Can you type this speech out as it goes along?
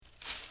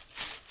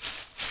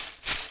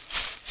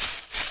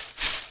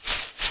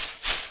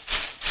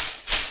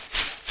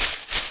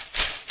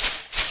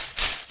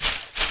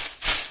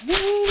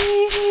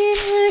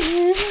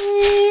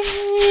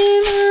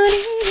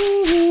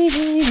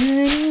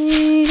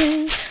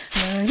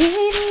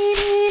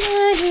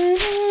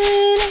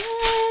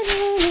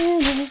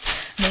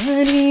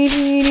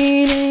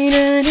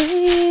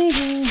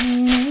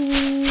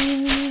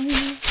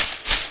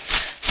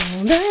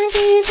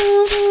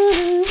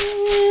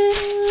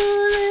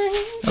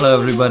Hello,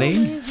 everybody.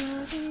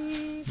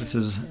 This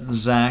is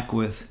Zach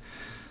with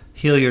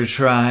Heal Your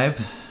Tribe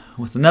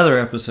with another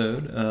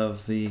episode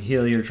of the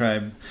Heal Your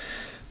Tribe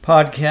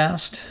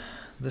podcast.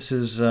 This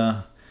is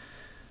kind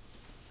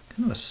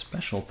of a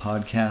special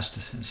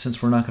podcast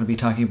since we're not going to be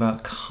talking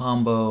about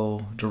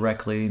Kambo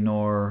directly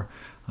nor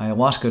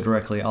ayahuasca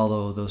directly,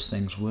 although those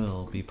things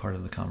will be part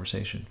of the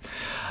conversation.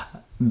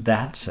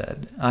 That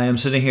said, I am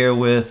sitting here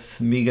with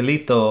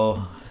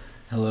Miguelito.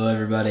 Hello,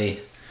 everybody.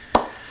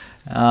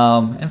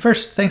 And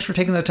first, thanks for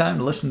taking the time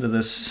to listen to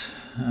this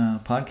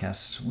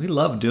podcast. We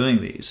love doing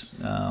these.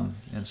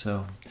 And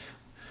so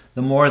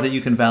the more that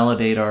you can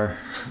validate our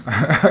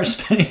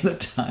spending the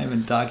time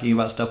and talking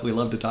about stuff we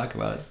love to talk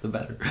about, the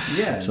better.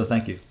 Yeah. So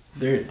thank you.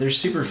 They're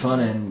super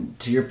fun, and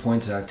to your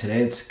point, Zach,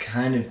 today it's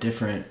kind of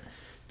different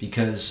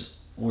because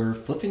we're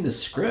flipping the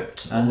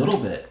script a little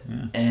bit.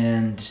 Yeah.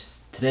 And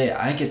today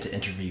I get to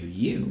interview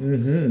you.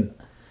 Mm-hmm.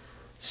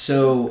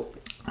 So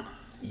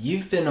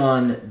you've been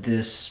on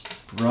this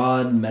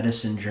broad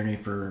medicine journey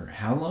for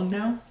how long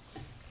now?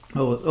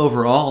 Oh,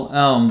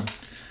 overall,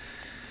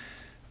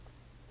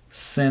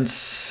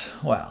 since,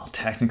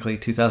 technically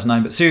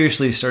 2009, but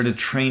seriously started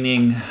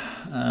training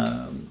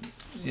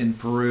in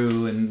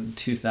Peru in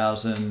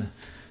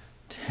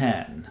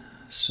 2010.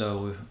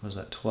 So was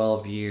that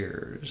 12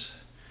 years?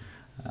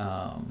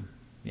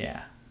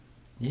 Yeah.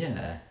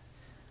 Yeah.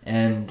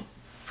 And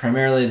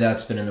primarily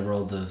that's been in the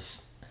world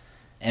of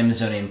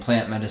Amazonian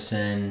plant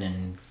medicine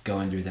and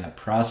going through that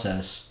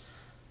process.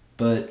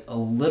 But a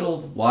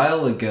little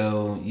while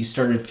ago, you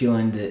started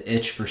feeling the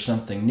itch for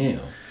something new.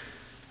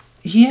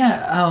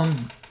 Yeah,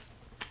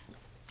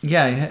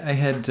 I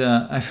had,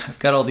 I've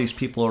got all these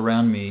people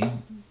around me,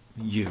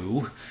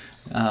 you,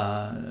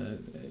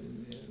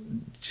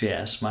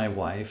 Jess, my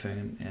wife,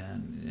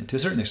 and to a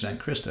certain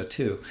extent, Krista,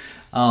 too.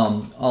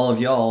 All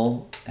of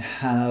y'all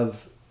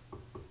have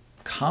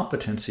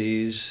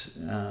competencies,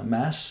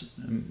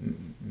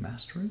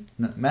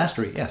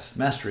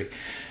 mastery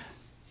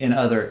in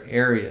other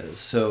areas.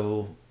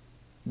 So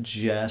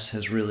Jess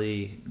has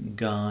really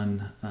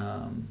gone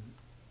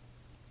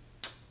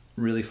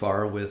really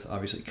far with,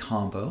 obviously,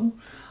 Kambo.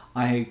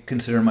 I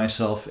consider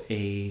myself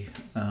a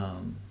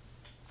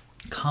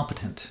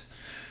competent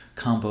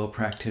Kambo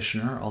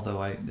practitioner,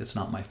 although it's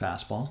not my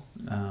fastball.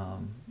 I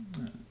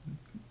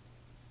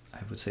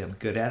would say I'm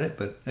good at it,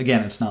 but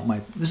again, it's not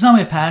my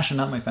passion,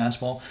 not my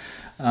fastball.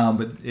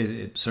 But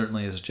it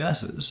certainly is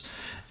Jess's.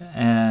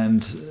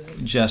 And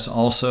Jess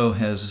also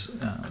has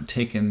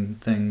taken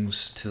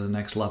things to the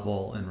next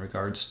level in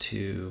regards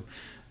to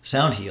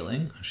sound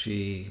healing.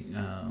 She,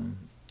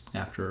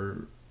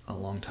 after a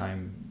long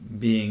time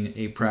being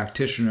a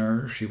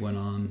practitioner, she went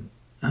on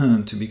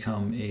to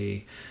become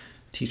a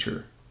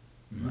teacher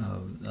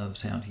of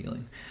sound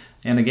healing.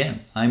 And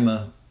again, I'm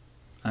a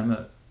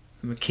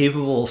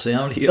capable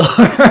sound healer.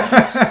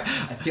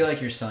 I feel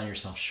like you're selling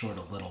yourself short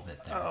a little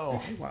bit there.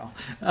 Oh, wow.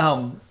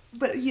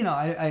 But,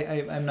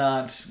 I'm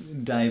not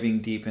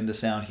diving deep into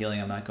sound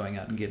healing. I'm not going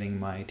out and getting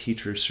my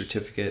teacher's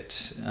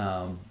certificate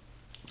to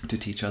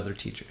teach other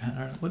teachers.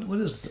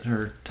 What is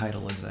her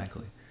title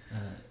exactly?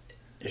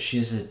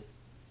 She's a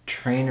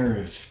trainer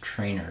of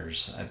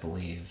trainers, I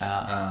believe.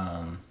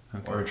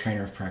 Okay. Or a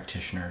trainer of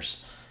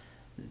practitioners.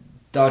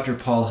 Dr.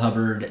 Paul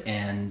Hubbard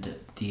and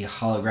the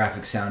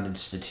Holographic Sound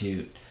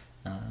Institute,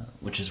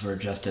 which is where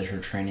Jess did her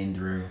training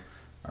through,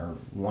 are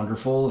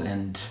wonderful,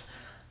 and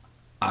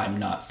I'm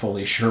not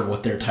fully sure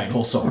what their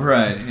titles are.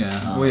 Right,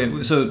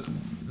 yeah. So,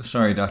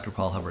 sorry, Dr.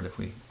 Paul Hubbard, if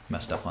we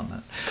messed up on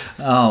that.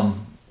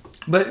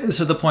 But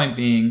so the point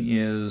being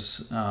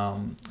is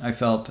I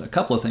felt a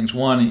couple of things.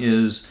 One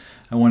is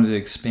I wanted to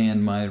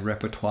expand my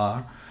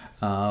repertoire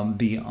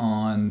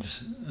beyond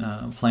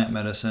plant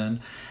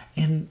medicine.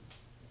 And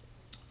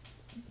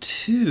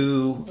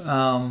two,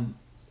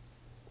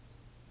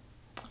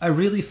 I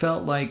really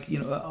felt like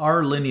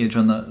our lineage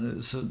on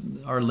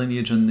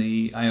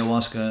the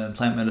ayahuasca and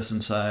plant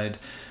medicine side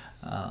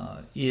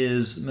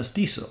is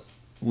mestizo,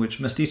 which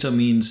mestizo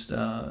means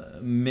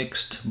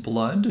mixed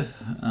blood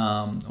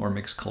or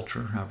mixed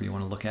culture, however you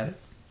want to look at it.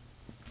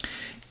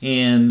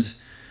 And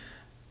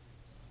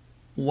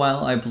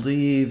while I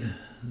believe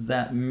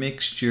that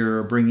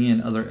mixture, bringing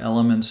in other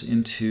elements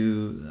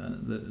into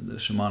the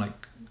shamanic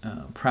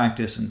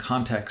practice and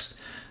context,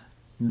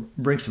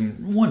 brings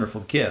some wonderful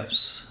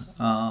gifts.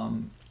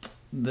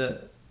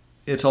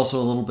 It's also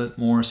a little bit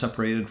more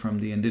separated from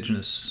the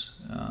indigenous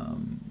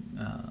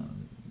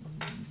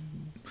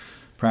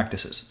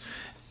practices.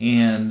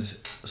 And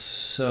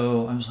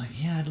so I was like,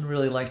 I'd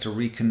really like to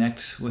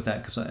reconnect with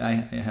that because I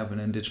have an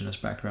indigenous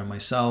background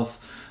myself,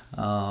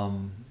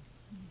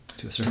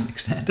 to a certain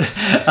extent.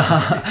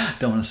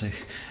 Don't want to say,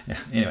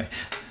 anyway,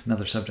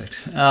 another subject.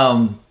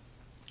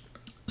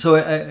 So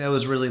I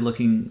was really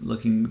looking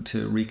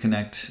to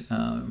reconnect,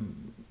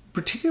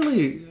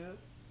 particularly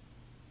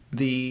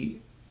the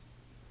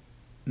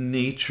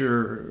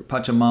nature,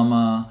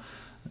 Pachamama,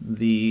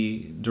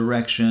 the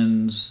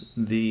directions,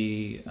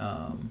 the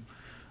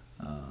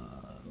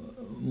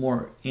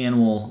more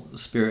animal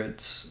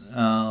spirits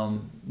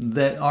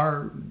that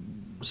are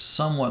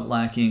somewhat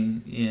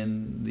lacking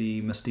in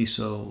the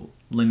mestizo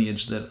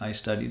lineage that I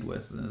studied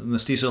with. The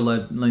mestizo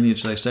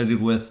lineage that I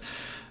studied with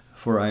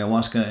for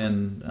ayahuasca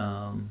and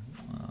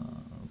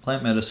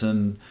plant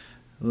medicine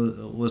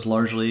was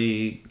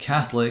largely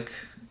Catholic.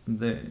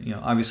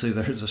 Obviously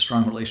there's a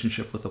strong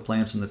relationship with the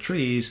plants and the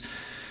trees,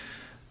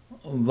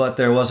 but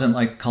there wasn't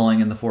like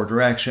calling in the four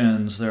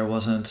directions. There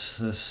wasn't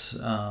this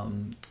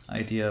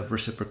idea of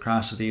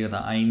reciprocity or the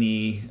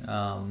Aini,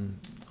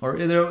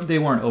 or they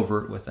weren't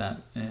overt with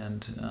that.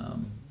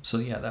 And so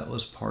yeah, that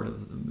was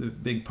a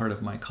big part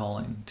of my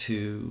calling,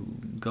 to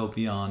go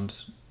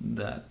beyond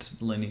that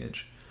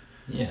lineage.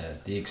 Yeah,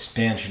 the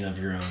expansion of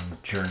your own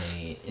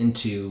journey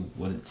into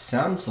what it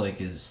sounds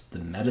like is the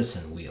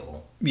medicine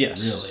wheel.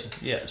 Yes. Really.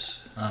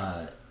 Yes.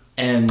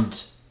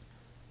 And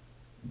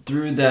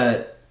through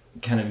that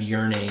kind of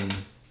yearning,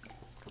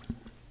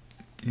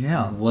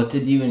 yeah, what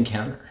did you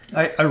encounter?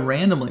 I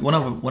randomly,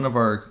 one of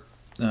our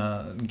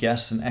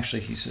guests, and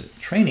actually he's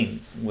training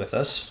with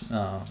us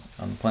on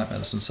the plant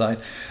medicine side,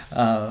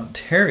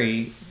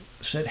 Terry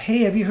said, "Hey,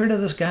 have you heard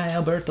of this guy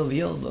Alberto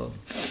Villoldo?"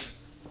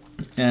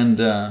 And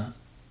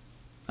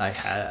I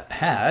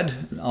had,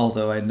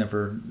 although I'd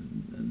never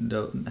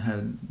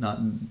had not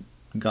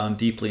gone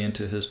deeply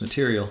into his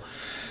material.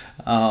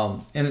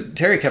 And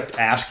Terry kept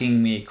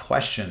asking me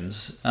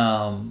questions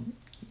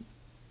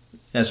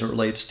as it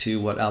relates to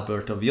what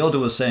Alberto Villoldo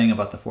was saying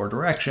about the four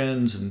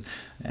directions and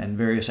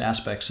various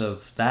aspects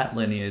of that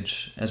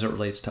lineage as it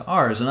relates to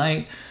ours. And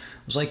I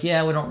was like,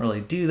 yeah, we don't really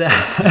do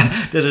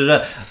that. Da, da,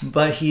 da.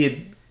 But he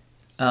had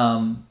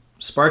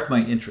sparked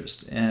my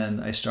interest,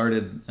 and I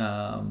started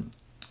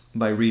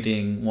by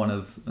reading one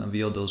of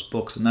Villoldo's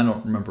books, and I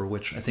don't remember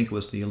which. I think it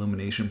was The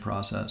Illumination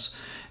Process.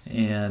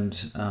 And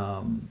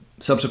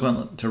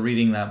subsequent to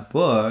reading that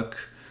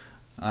book,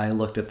 I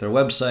looked at their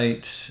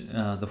website,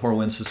 the Four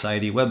Winds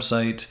Society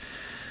website,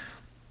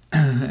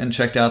 and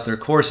checked out their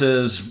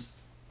courses,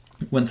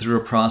 went through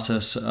a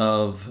process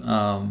of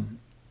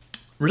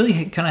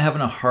really kind of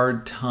having a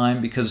hard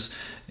time because,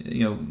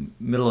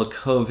 middle of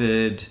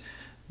COVID,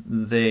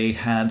 they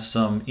had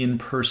some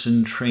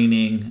in-person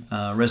training,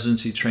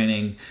 residency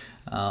training,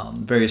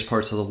 various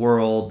parts of the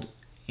world,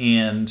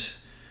 and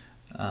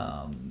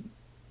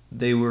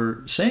they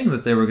were saying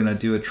that they were going to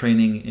do a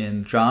training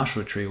in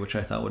Joshua Tree, which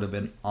I thought would have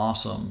been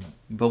awesome.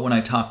 But when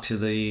I talked to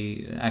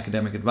the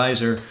academic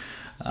advisor,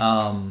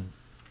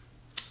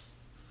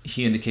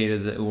 he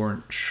indicated that they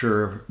weren't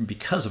sure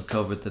because of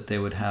COVID that they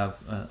would have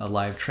a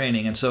live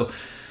training. And so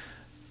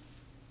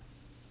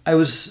I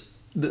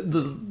was...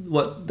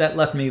 what that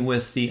left me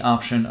with the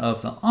option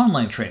of the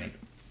online training,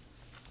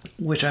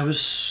 which I was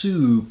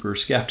super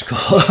skeptical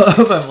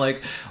of. I'm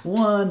like,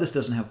 one, this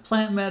doesn't have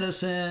plant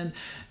medicine,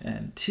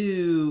 and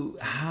two,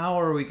 how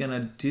are we going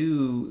to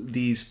do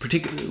these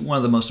particular? One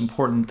of the most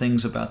important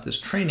things about this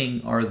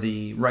training are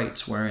the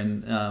rites,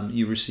 wherein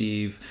you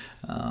receive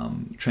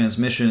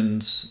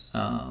transmissions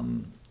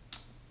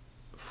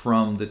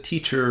from the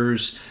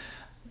teachers,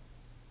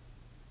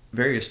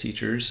 various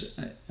teachers,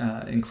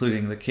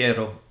 including the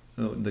Quero,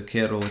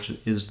 which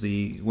is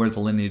where the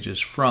lineage is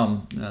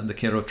from. The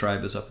Quero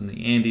tribe is up in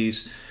the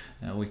Andes.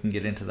 We can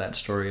get into that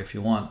story if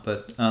you want,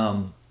 but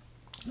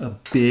a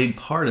big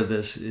part of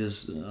this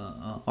is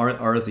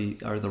are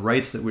the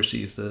rights that we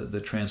receive,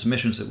 the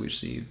transmissions that we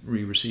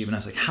receive. And I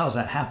was like, how does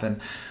that happen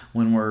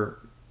when we're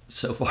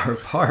so far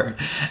apart?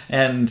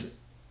 And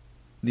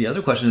the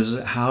other question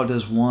is, how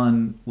does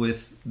one,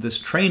 with this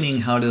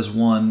training, how does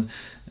one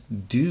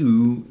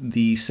do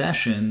the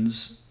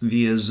sessions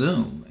via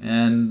Zoom?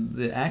 And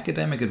the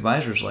academic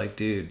advisor's like,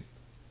 dude,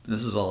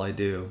 this is all I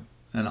do,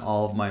 and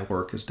all of my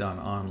work is done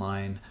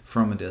online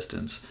from a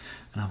distance.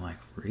 And I'm like,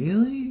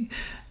 really?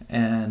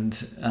 And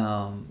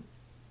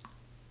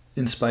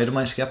in spite of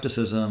my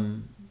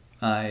skepticism,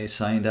 I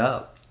signed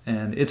up.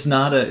 And it's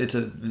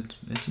an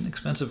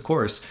expensive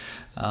course,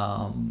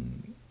 but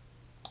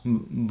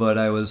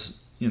I was.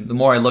 The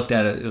more I looked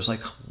at it, it was like,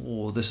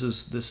 oh, this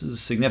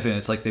is significant.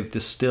 It's like they've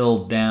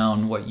distilled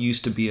down what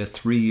used to be a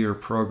 3-year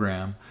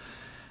program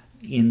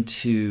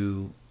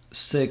into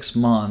 6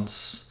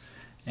 months,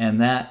 and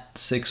that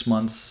 6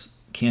 months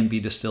can be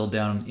distilled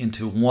down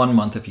into 1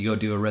 month if you go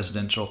do a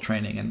residential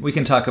training. And we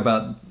can talk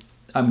about.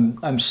 I'm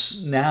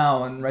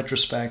now in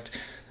retrospect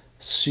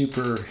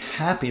super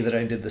happy that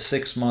I did the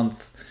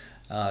 6-month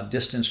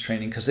distance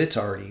training, because it's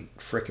already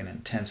freaking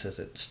intense as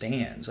it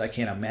stands. I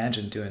can't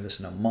imagine doing this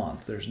in a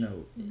month. There's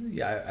no,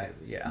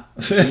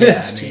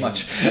 it's too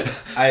much.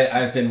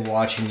 I've been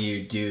watching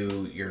you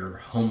do your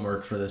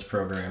homework for this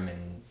program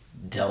and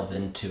delve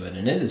into it,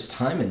 and it is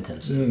time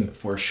intensive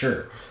for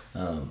sure.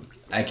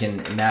 I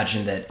can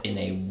imagine that in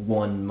a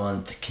 1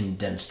 month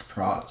condensed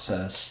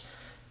process,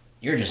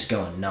 you're just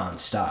going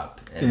nonstop,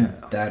 and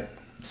that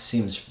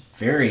seems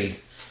very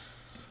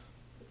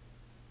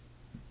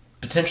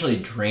potentially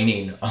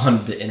draining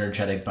on the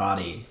energetic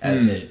body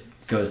as it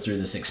goes through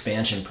this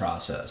expansion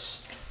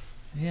process.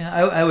 Yeah,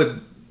 I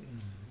would.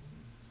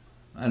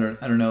 I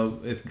don't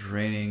know if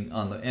draining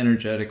on the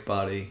energetic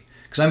body,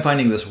 because I'm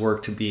finding this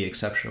work to be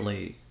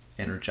exceptionally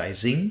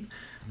energizing.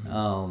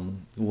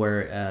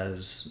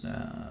 Whereas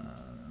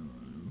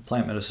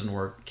plant medicine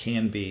work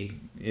can be,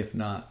 if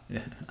not,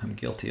 I'm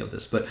guilty of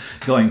this, but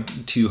going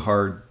too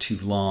hard, too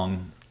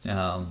long,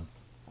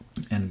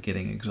 and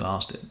getting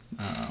exhausted.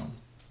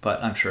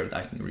 But I'm sure that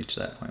I can reach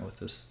that point with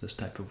this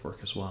type of work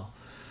as well.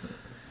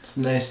 It's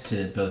nice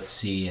to both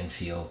see and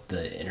feel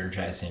the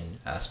energizing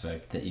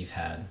aspect that you've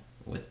had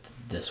with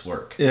this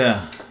work.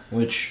 Yeah.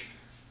 Which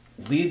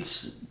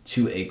leads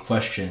to a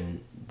question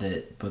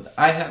that both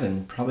I have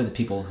and probably the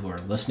people who are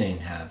listening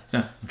have,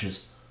 which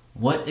is,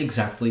 what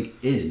exactly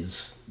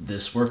is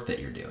this work that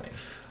you're doing?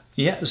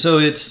 Yeah, so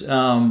it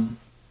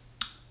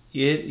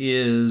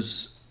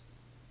is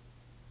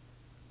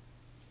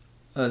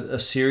a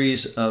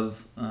series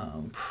of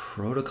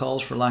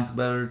protocols, for lack of a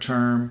better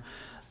term,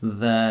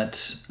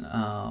 that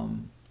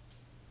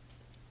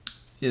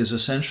is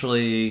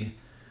essentially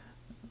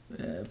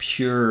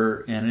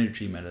pure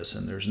energy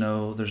medicine. There's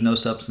no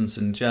substance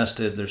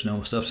ingested. There's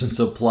no substance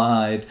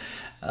applied,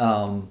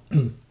 and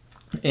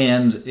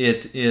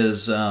it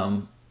is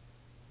all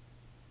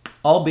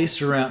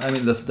based around. I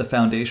mean, the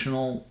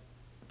foundational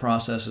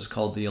process is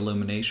called the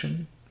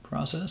illumination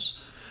process,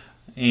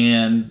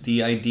 and the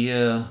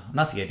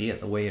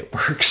way it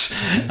works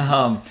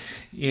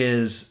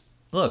is,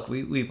 look,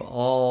 we've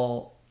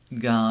all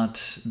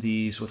got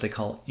these what they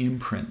call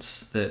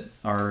imprints that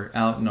are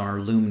out in our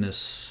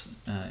luminous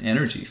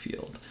energy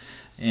field,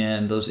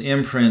 and those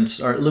imprints,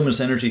 our luminous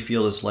energy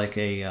field is like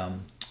a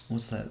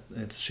what's that?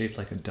 It's shaped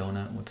like a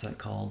donut. What's that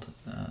called?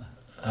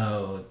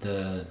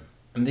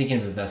 I'm thinking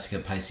of the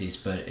Vesica Pisces,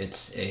 but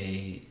it's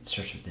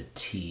starts with the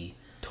T.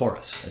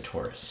 Taurus. A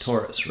Taurus.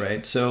 Taurus,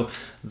 right? So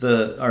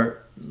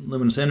our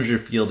luminous energy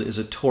field is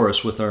a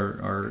Taurus, with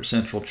our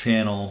central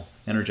channel,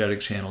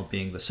 energetic channel,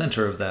 being the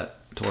center of that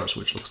Taurus,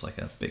 which looks like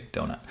a big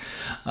donut.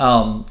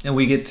 And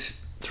we get,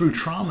 through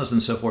traumas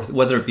and so forth,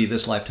 whether it be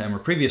this lifetime or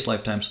previous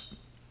lifetimes,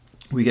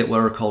 we get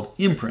what are called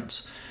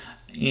imprints.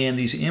 And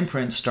these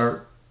imprints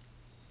start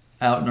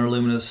out in our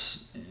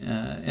luminous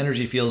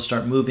energy field,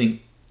 start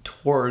moving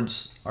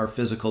towards our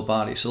physical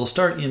body. So they'll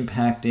start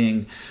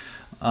impacting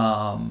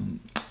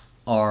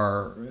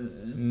our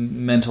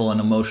mental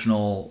and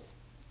emotional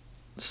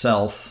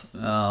self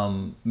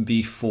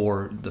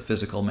before the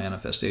physical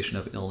manifestation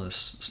of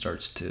illness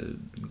starts to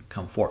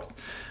come forth.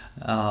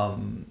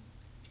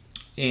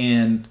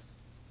 And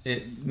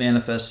it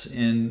manifests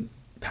in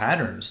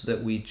patterns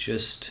that we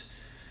just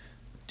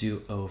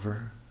do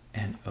over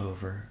and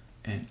over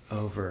and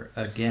over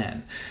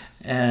again.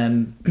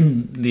 And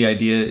the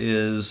idea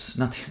is,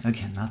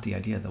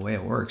 the way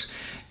it works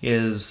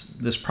is,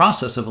 this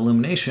process of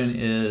illumination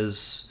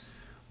is,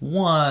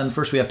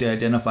 first we have to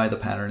identify the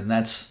pattern, and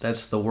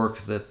that's the work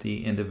that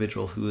the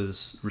individual who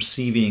is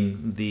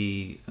receiving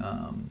the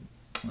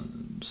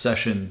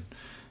session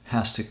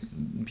has to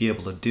be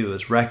able to do,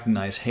 is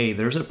recognize, hey,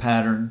 there's a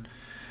pattern.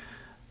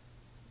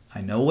 I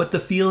know what the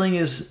feeling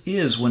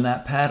is when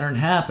that pattern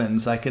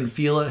happens. I can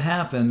feel it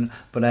happen,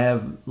 but I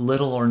have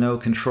little or no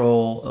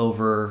control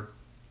over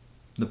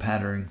the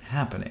pattern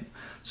happening.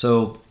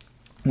 So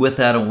with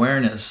that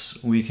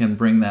awareness, we can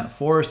bring that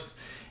forth,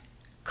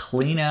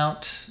 clean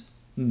out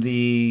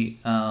the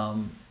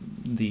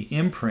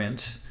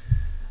imprint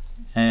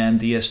and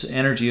the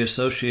energy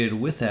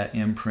associated with that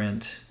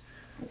imprint,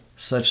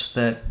 such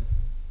that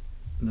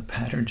the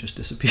pattern just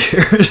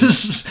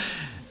disappears.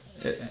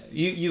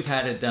 You've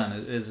had it done.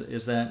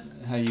 Is that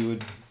how you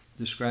would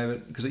describe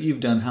it? Because you've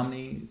done how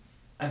many?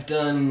 I've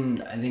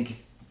done, I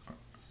think,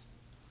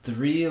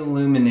 3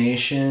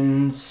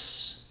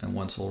 illuminations and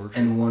 1 soul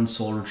retrieval. And 1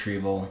 soul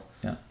retrieval.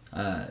 Yeah.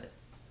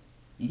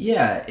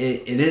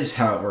 It is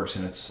how it works,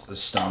 and it's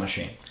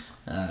astonishing.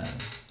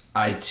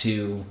 I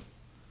too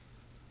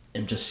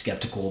am just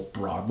skeptical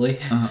broadly,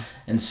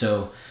 and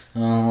so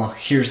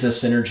here's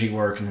this energy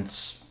work, and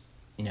it's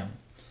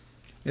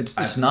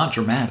It's not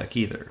dramatic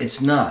either. It's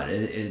not.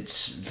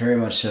 It's very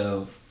much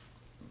so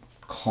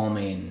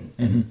calming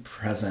and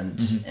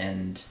present.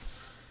 And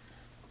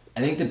I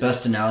think the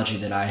best analogy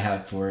that I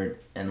have for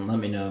it, and let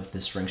me know if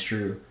this rings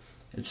true,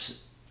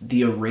 it's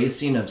the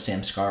erasing of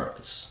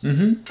samskaras.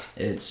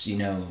 It's,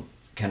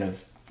 kind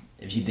of,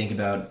 if you think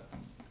about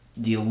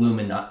the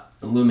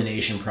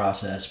illumination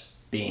process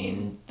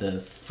being the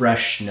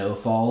fresh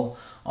snowfall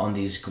on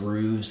these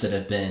grooves that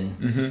have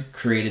been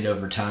created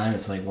over time,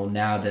 it's like, well,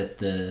 now that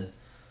the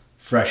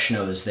fresh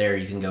snow is there,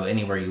 you can go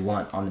anywhere you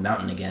want on the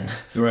mountain again,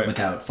 right,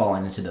 without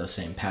falling into those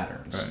same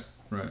patterns.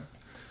 Right.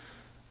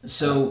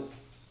 So,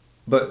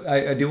 but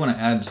I do want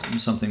to add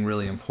something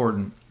really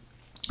important,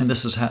 and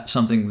this is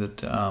something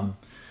that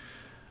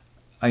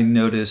I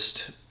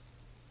noticed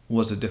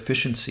was a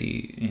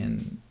deficiency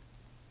in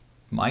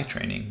my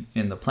training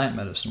in the plant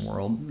medicine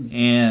world,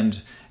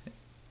 and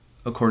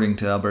according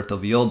to Alberto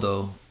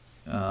Villoldo,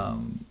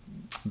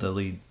 the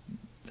lead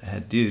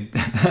head dude,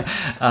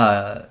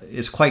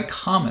 it's quite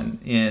common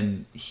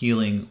in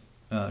healing,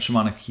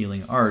 shamanic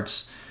healing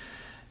arts,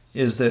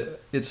 is that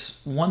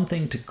it's one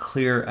thing to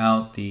clear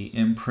out the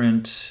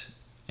imprint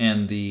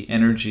and the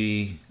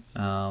energy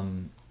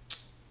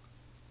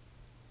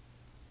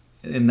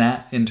and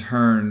that in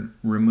turn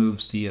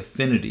removes the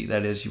affinity.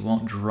 That is, you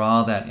won't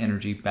draw that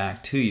energy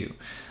back to you.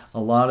 A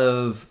lot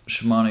of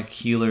shamanic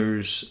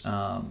healers,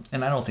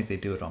 and I don't think they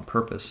do it on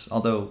purpose,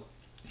 although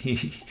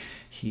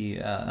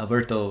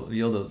Alberto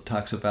Villoldo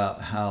talks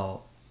about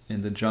how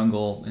in the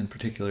jungle in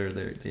particular,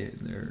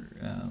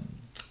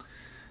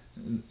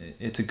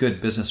 it's a good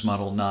business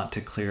model not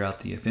to clear out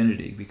the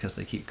affinity because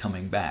they keep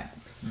coming back.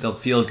 They'll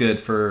feel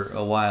good for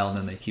a while and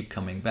then they keep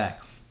coming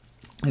back.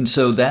 And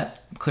so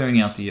that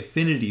clearing out the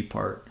affinity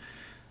part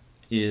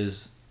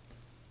is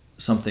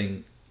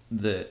something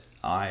that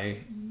I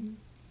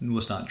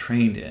was not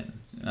trained in.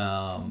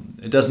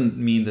 It doesn't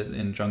mean that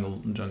in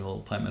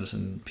jungle plant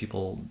medicine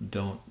people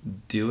don't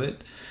do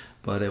it,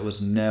 but it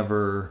was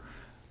never,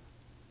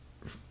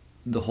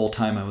 the whole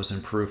time I was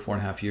in Peru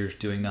 4.5 years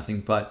doing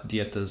nothing but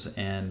dietas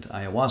and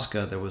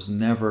ayahuasca, there was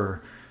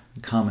never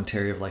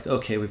commentary of like,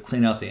 okay, we've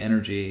cleaned out the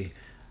energy,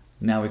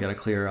 now we got to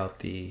clear out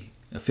the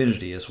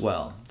affinity as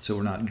well. So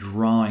we're not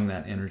drawing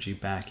that energy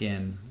back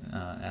in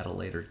at a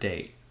later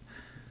date.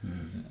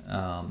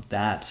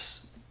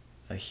 That's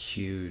a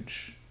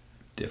huge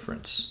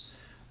difference.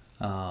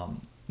 Now,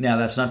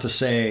 that's not to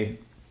say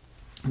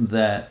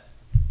that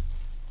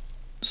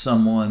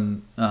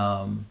someone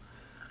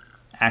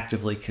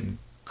actively can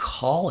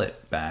call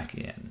it back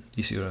in.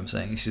 You see what I'm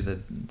saying? You see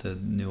the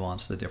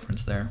nuance, the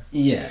difference there?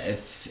 Yeah,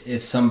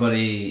 if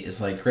somebody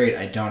is like, great,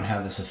 I don't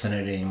have this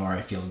affinity anymore,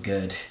 I feel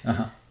good.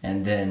 Uh-huh.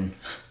 And then,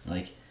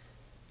 like,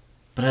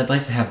 but I'd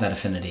like to have that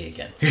affinity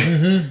again.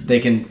 Mm-hmm.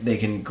 They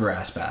can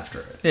grasp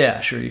after it.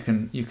 Yeah, sure. You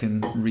can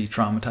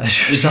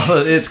re-traumatize yourself.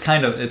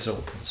 It's a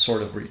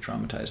sort of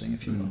re-traumatizing,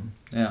 if you will.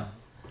 Yeah.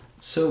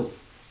 So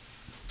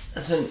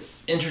that's an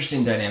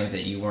interesting dynamic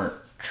that you weren't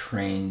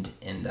trained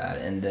in that,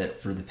 and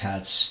that for the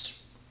past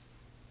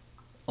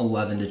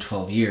 11 to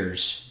 12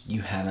 years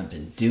you haven't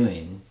been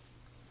doing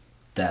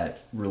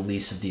that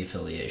release of the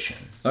affiliation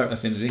or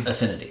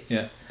affinity.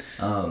 Yeah.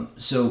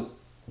 So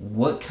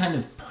what kind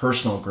of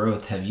personal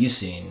growth have you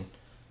seen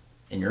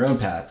in your own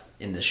path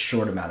in this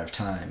short amount of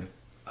time?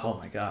 Oh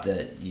my God.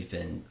 That you've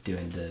been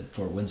doing the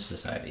Four Winds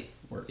Society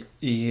work.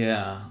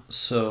 Yeah.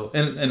 So,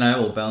 and I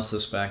will bounce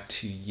this back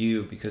to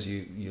you because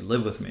you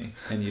live with me,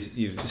 and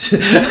you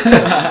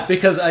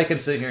because I can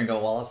sit here and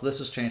go, well, this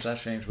has changed,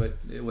 that's changed, but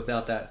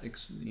without that, the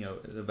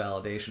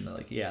validation,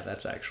 like, yeah,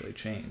 that's actually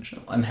changed.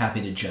 I'm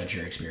happy to judge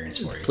your experience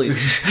for you.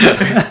 Please.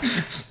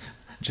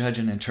 Judge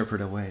and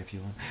interpret away if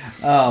you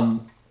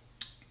want.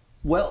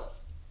 Well,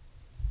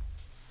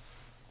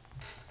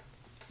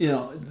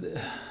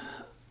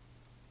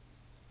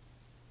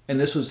 and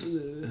this was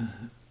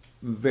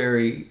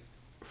very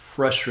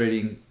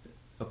frustrating,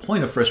 a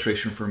point of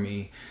frustration for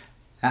me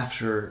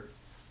after,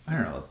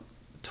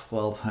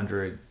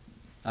 1,200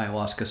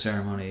 ayahuasca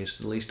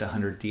ceremonies, at least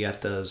 100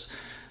 dietas,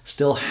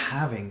 still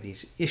having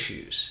these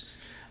issues.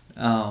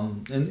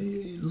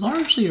 And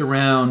largely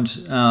around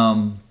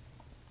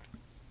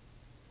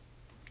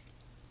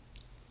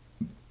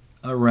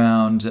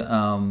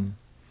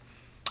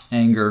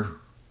anger,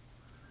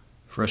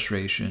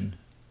 frustration.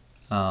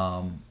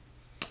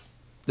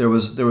 There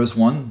was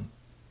one,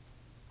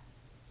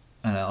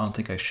 and I don't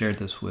think I shared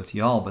this with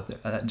y'all,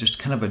 but just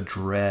kind of a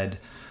dread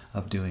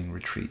of doing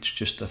retreats.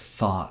 Just the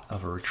thought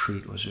of a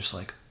retreat was just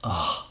like,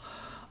 oh,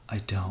 I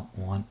don't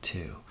want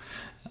to.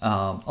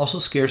 Also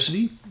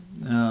scarcity,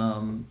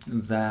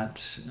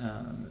 that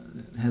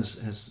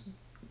has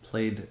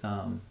played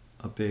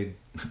a big,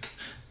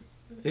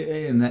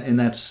 and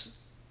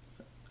that's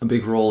a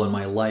big role in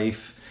my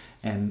life,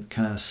 and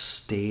kind of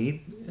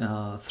stayed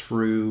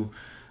through.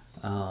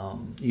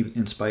 Even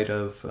in spite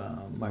of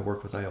my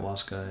work with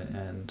ayahuasca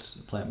and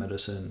plant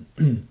medicine,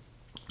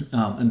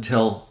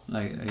 until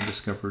I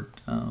discovered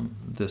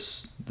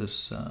this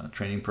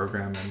training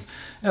program, and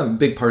a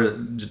big part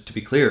of it, to be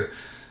clear,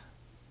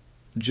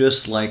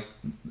 just like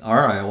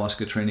our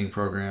ayahuasca training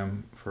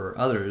program for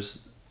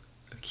others,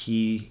 a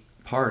key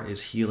part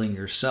is healing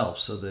yourself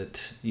so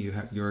that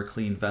you're a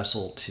clean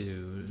vessel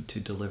to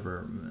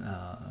deliver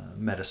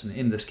medicine,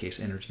 in this case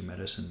energy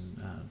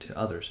medicine, to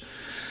others.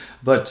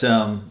 But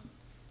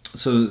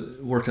so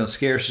worked on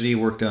scarcity,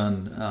 worked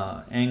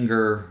on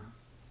anger,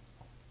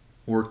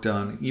 worked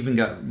on, even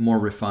got more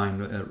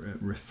refinement.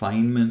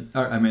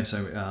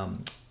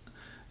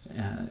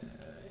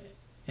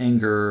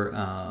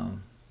 Anger,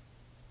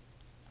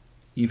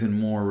 even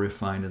more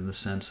refined in the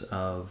sense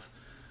of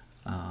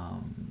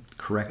how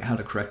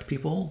to correct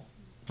people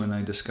when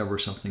I discover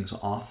something's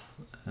off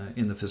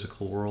in the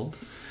physical world,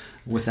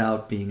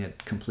 without being a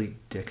complete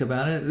dick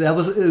about it. That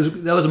was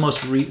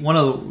one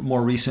of the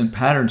more recent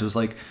patterns. Was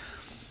like,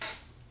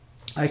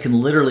 I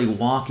can literally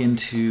walk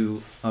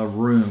into a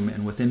room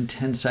and within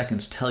 10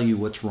 seconds tell you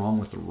what's wrong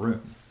with the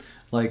room.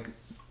 Like,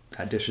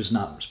 that dish is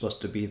not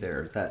supposed to be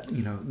there. That,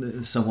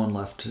 someone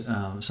left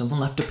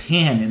a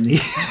pan in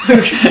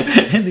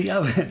the in the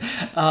oven.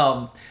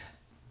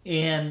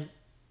 And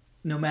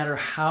no matter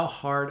how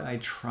hard I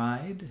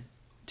tried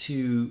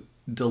to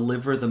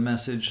deliver the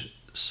message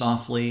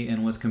softly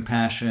and with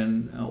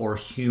compassion or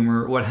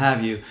humor, what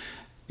have you,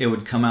 it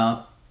would come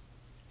out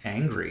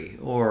angry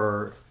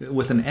or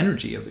with an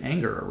energy of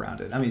anger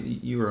around it. I mean,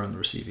 you were on the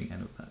receiving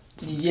end of that.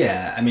 So.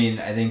 Yeah, I mean,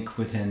 I think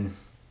within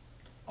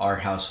our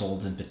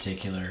household in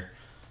particular,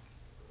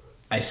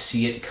 I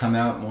see it come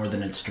out more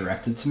than it's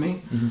directed to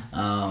me.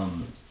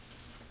 Mm-hmm.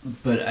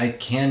 But I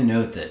can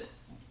note that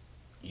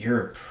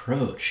your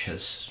approach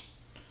has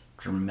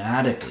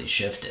dramatically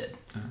shifted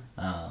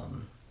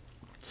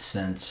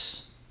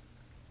since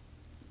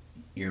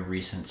your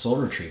recent soul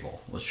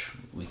retrieval, which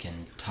we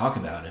can talk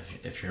about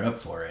if you're up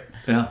for it.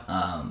 Yeah.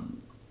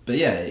 But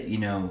yeah, you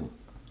know,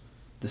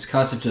 this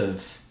concept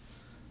of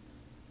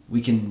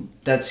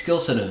that skill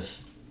set of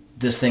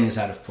this thing is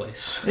out of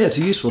place. Yeah, it's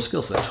a useful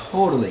skill set.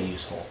 Totally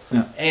useful.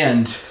 Yeah.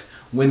 And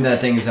when that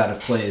thing is out of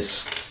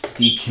place,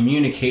 the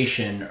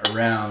communication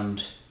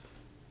around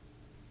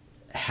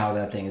how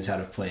that thing is out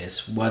of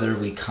place, whether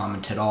we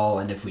comment at all,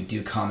 and if we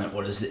do comment,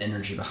 what is the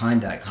energy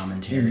behind that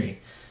commentary,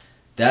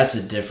 that's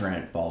a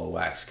different ball of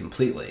wax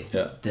completely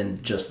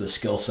than just the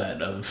skill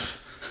set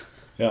of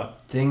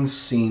things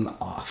seem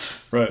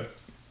off. Right.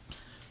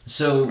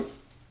 So,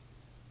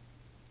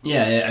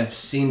 yeah, I've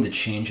seen the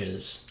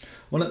changes.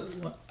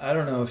 I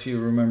don't know if you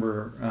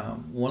remember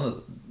one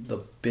of the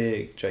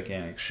big,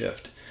 gigantic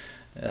shift.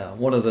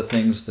 One of the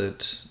things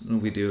that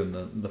we do in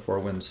the Four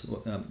Winds,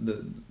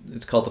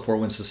 it's called the Four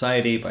Winds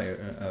Society by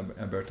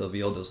Alberto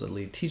Villoldo, the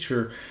lead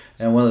teacher.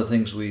 And one of the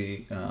things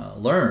we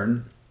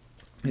learn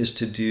is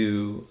to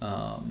do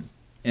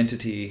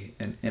entity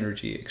and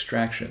energy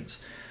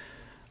extractions.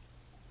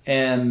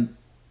 And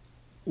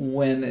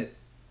when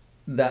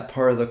that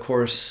part of the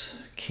course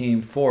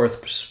came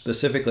forth,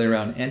 specifically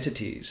around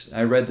entities,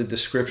 I read the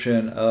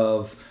description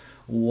of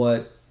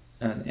what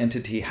an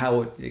entity,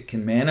 how it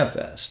can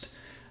manifest.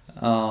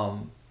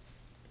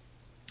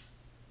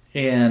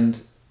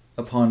 And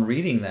upon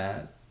reading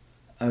that,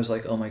 I was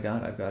like, oh my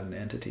God, I've got an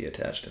entity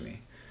attached to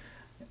me.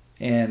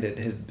 And it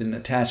had been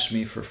attached to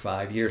me for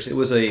 5 years. It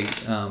was a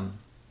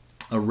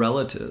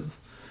relative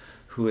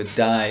who had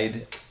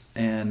died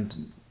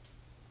and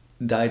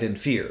died in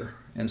fear.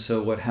 And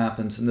so what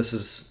happens, and this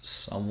is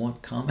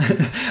somewhat common,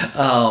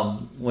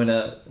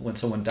 when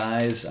someone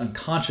dies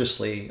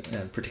unconsciously,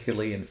 and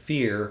particularly in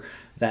fear,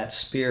 that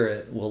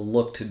spirit will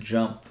look to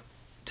jump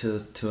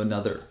to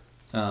another,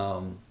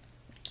 because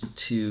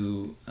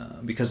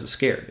it's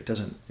scared. It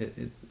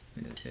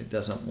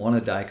doesn't want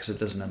to die because it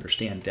doesn't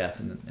understand death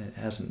and it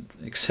hasn't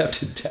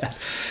accepted death.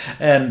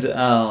 And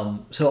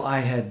so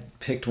I had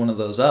picked one of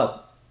those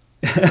up.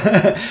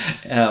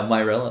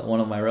 One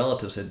of my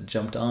relatives had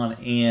jumped on,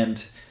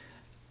 and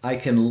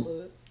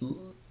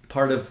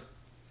part of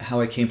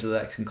how I came to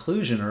that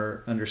conclusion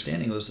or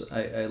understanding was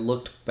I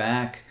looked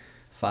back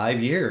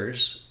 5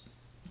 years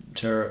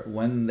to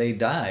when they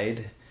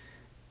died,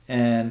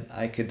 and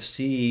I could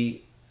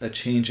see a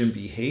change in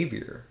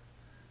behavior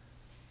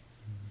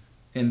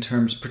in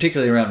terms,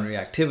 particularly around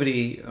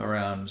reactivity,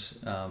 around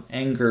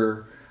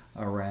anger,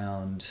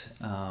 around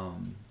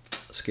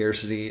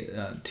scarcity,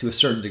 to a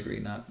certain degree.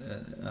 Not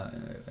I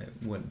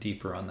went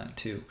deeper on that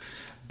too,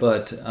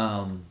 but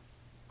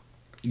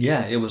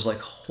yeah, it was like,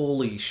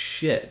 holy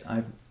shit,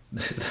 I've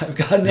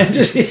got an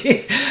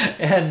entity,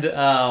 and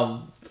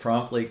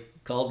promptly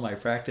called my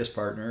practice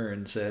partner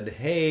and said,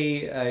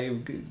 hey,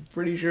 I'm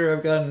pretty sure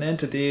I've got an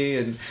entity,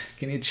 and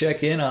can you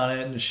check in on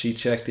it? And she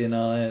checked in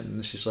on it,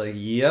 and she's like,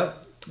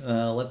 yep,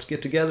 let's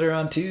get together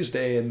on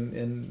Tuesday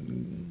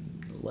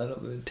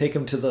and take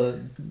him to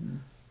the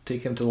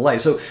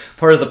light. So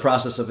part of the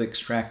process of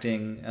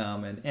extracting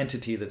an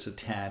entity that's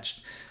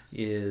attached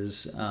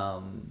is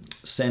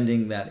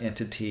sending that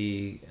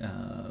entity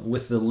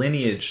with the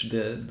lineage,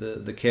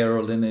 the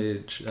Quero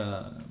lineage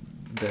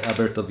that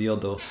Alberto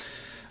Villoldo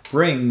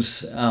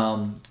brings,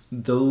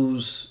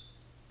 those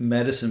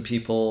medicine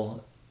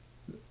people,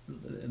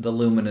 the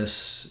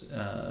luminous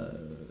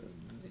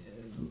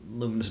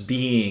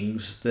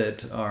beings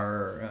that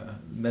are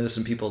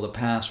medicine people of the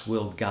past,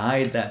 will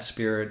guide that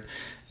spirit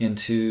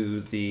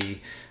into the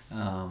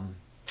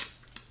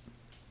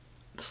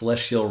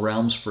celestial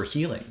realms for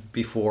healing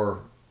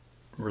before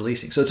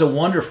releasing. So it's a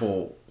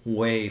wonderful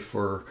way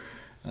for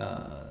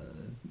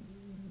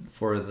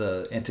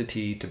the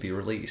entity to be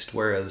released.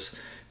 Whereas,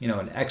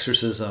 an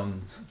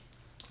exorcism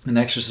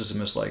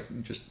is like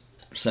just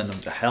send them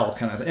to hell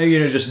kind of thing.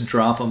 Just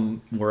drop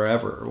them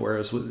wherever.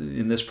 Whereas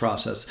in this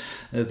process,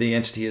 the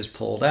entity is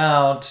pulled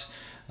out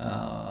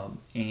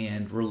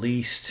and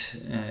released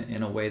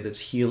in a way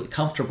that's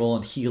comfortable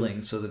and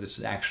healing, so that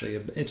it's actually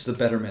it's the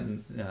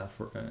betterment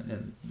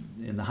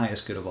in the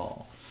highest good of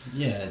all.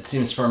 Yeah, it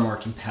seems far more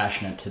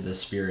compassionate to the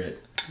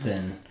spirit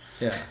than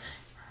get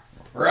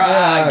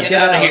out of here.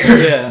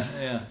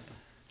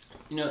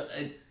 Yeah.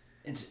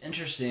 It's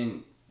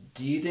interesting.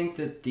 Do you think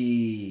that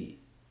the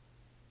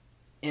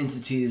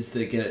entities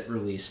that get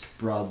released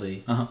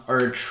broadly are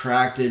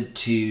attracted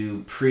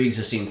to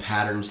pre-existing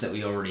patterns that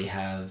we already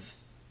have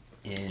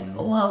in?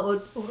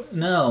 Well,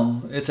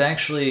 no. It's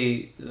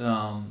actually,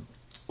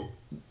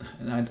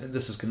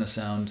 this is going to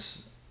sound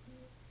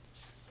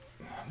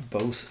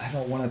I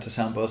don't want it to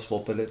sound boastful,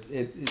 but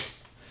it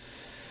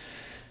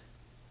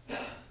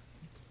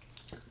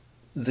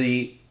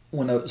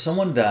when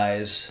someone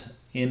dies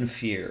in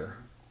fear,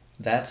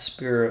 that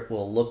spirit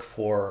will look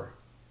for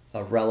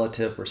a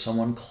relative or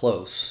someone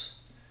close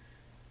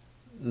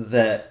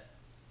that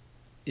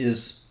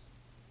is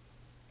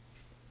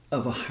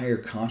of a higher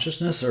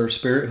consciousness or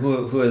spirit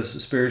who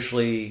is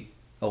spiritually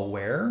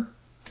aware.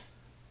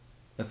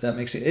 If that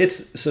makes sense.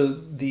 It's so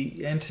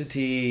the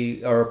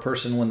entity or a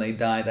person when they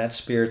die, that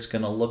spirit's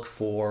going to look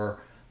for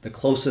the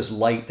closest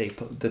light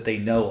that they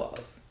know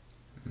of.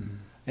 Mm-hmm.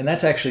 And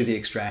that's actually the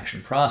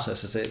extraction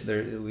process.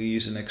 We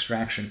use an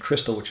extraction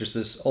crystal, which is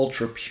this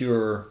ultra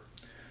pure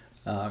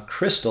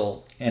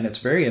crystal, and it's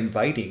very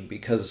inviting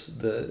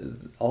because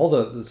all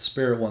the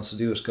spirit wants to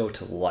do is go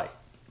to the light.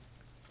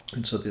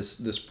 And so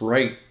this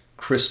bright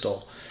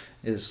crystal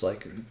is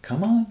like,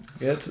 come on,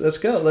 let's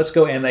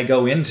go. And they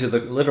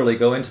literally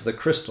go into the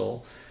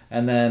crystal,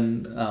 and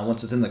then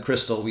once it's in the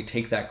crystal, we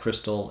take that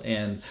crystal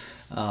and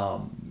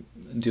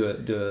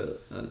do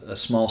a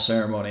small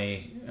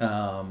ceremony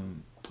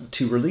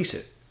to release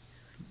it.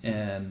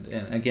 And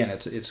again,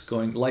 it's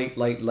going light,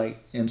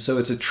 and so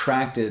it's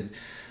attracted.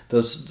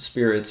 Those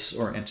spirits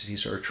or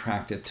entities are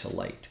attracted to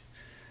light,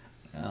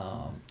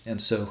 and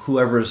so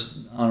whoever's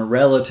on a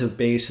relative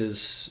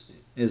basis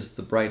is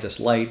the brightest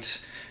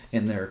light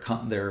in their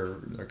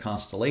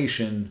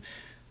constellation.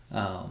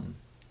 There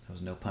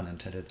was no pun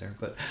intended there,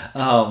 but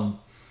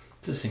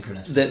it's a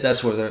synchronicity.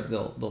 That's where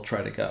they'll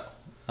try to go.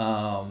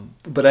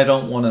 But I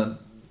don't want to.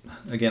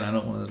 Again, I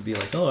don't want to be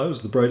like, oh, I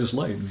was the brightest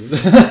light.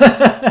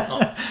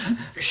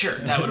 Sure,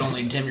 that would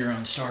only dim your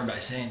own star by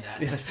saying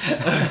that. Yes.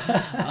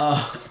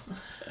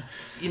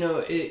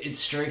 It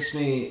strikes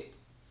me,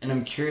 and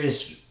I'm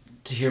curious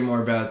to hear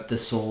more about the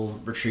soul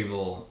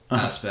retrieval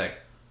aspect,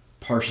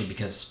 partially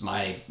because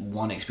my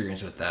one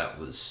experience with that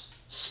was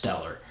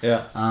stellar.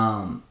 Yeah.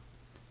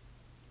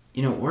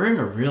 We're in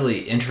a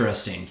really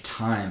interesting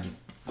time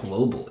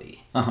globally.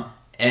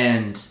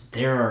 And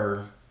there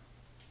are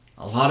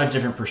a lot of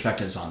different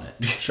perspectives on it.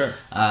 Sure.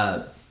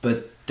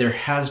 But there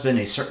has been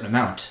a certain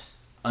amount,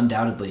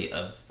 undoubtedly,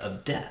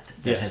 of death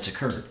that has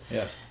occurred.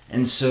 Yeah.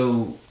 And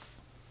so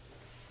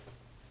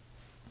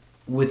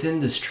within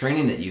this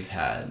training that you've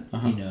had,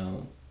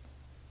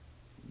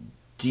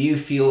 do you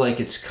feel like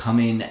it's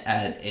coming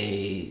at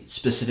a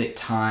specific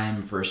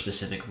time for a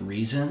specific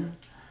reason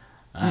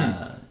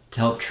to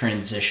help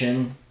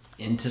transition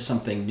into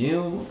something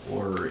new,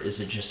 or is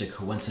it just a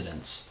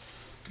coincidence?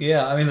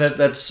 Yeah, I mean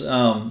that's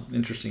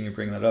interesting you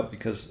bring that up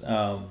because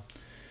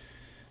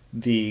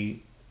the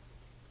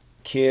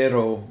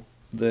Quiero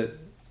that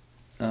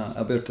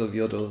Alberto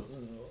Viodo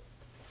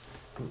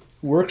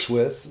works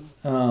with,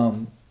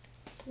 when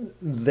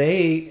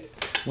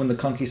the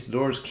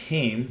conquistadors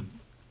came,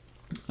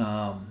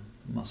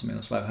 más o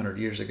menos 500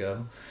 years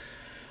ago,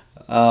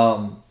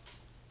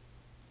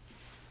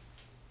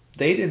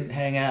 they didn't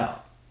hang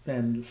out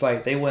and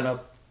fight. They went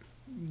up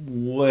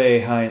way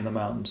high in the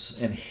mountains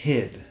and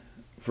hid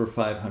for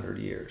 500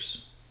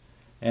 years,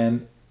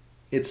 and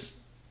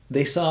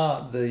they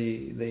saw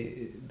the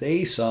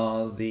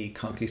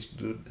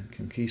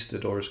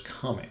conquistadors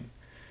coming,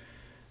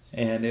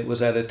 and it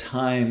was at a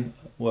time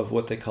of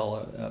what they call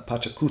a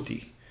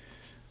Pachacuti,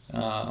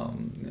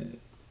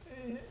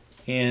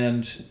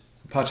 and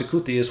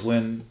Pachacuti is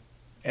when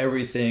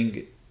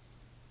everything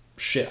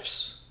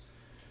shifts.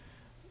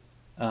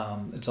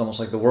 It's almost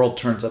like the world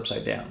turns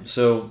upside down.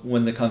 So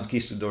when the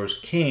conquistadors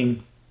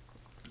came,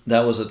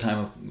 that was a time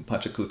of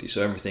Pachacuti,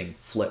 so everything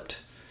flipped.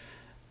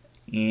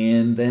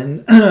 And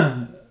then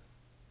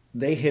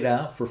they hid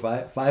out for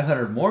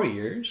 500 more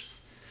years.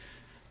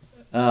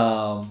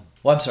 I'm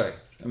sorry.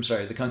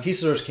 The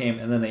conquistadors came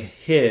and then they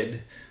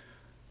hid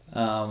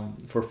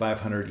for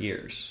 500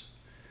 years.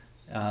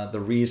 The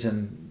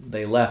reason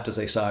they left is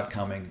they saw it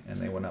coming and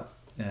they went up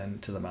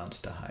and to the mountains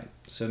to hide.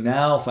 So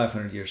now,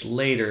 500 years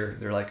later,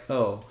 they're like,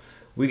 oh,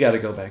 we got to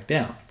go back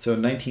down. So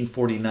in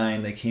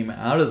 1949, they came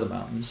out of the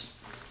mountains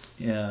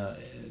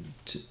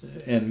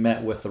and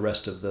met with the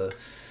rest of the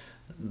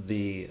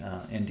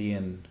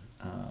Andean,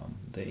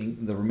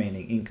 the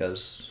remaining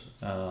Incas,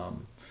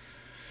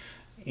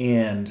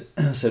 and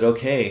said,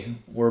 okay,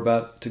 we're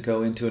about to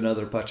go into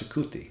another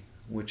Pachacuti,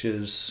 which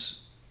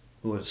is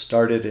what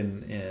started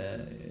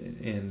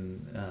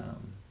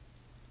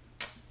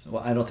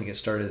well, I don't think it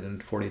started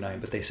in 49,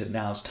 but they said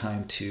now it's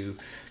time to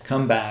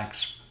come back,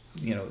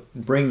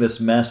 bring this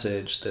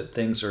message that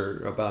things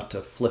are about to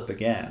flip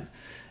again.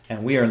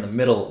 And we are in the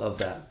middle of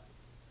that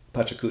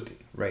Pachacuti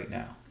right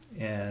now.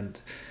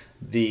 And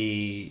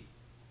the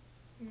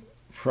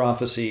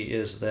prophecy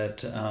is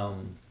that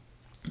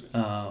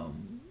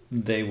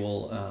they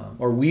will,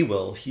 or we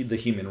will, the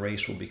human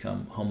race will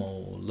become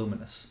Homo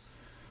luminous.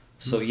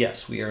 So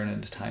yes, we are in a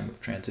time of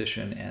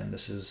transition, and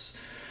this is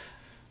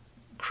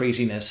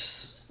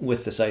craziness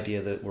with this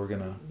idea that we're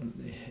going to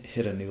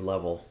hit a new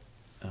level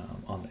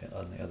on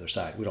the other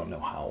side. We don't know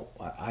how.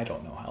 I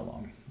don't know how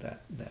long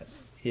that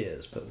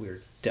is, but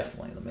we're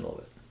definitely in the middle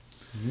of it.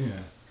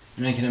 Yeah,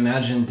 and I can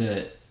imagine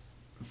that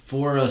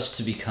for us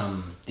to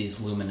become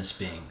these luminous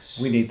beings,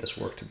 we need this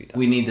work to be done.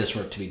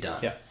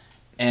 Yeah,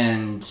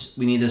 And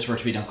we need this work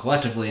to be done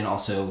collectively and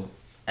also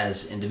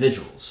as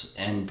individuals.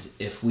 And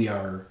if we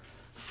are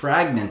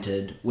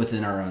fragmented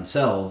within our own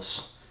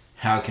selves,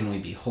 how can we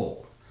be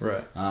whole?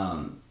 Right.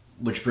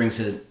 Which brings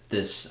to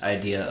this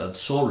idea of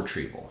soul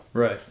retrieval.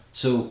 Right.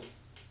 So,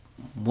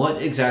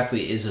 what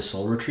exactly is a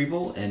soul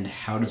retrieval, and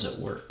how does it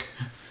work?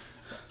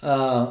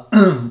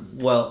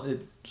 Well,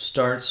 it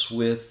starts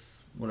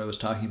with what I was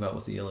talking about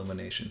with the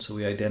illumination. So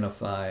we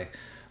identify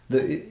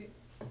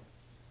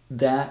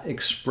that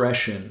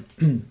expression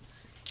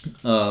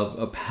of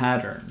a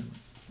pattern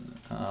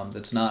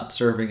that's not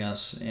serving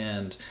us,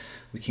 and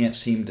we can't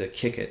seem to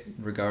kick it,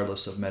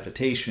 regardless of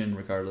meditation,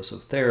 regardless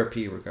of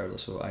therapy,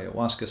 regardless of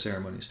ayahuasca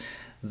ceremonies.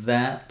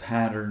 That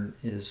pattern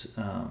is,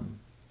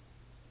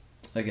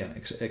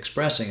 again,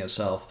 expressing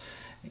itself,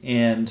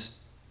 and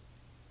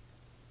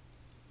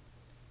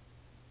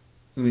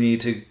we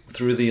need to,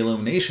 through the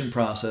illumination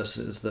process,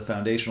 is the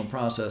foundational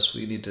process,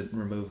 we need to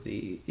remove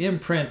the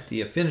imprint,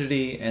 the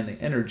affinity, and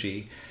the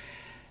energy.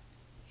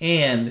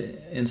 And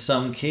in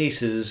some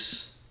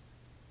cases,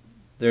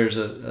 there's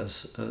a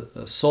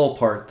soul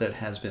part that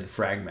has been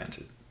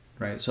fragmented,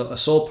 right? So a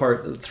soul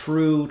part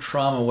through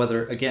trauma,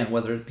 whether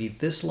it be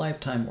this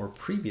lifetime or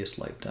previous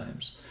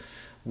lifetimes,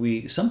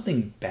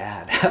 something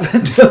bad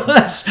happened to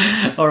us,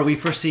 or we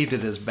perceived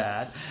it as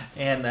bad,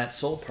 and that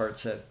soul part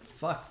said,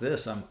 "Fuck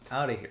this, I'm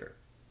out of here,"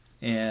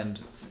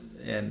 and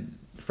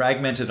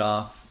fragmented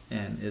off,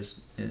 and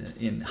is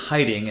in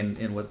hiding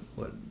in what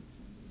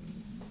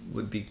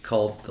would be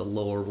called the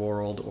lower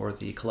world or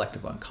the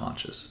collective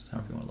unconscious,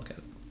 however you want to look at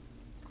it.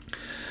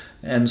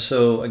 And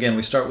so again,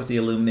 we start with the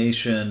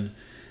illumination,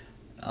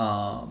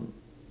 and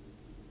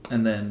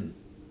then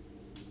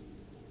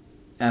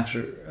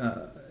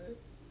after,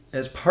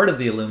 as part of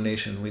the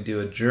illumination, we do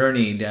a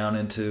journey down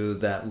into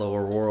that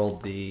lower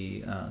world,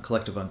 the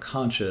collective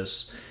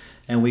unconscious,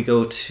 and we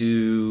go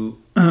to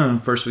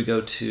first we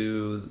go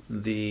to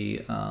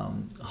the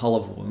Hall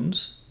of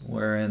Wounds,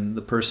 wherein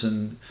the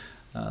person,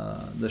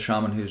 the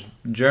shaman who's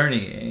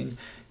journeying,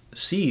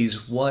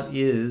 sees what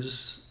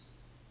is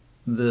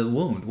the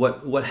wound,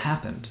 what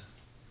happened,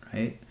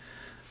 right?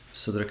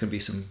 So there can be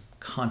some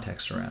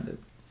context around it.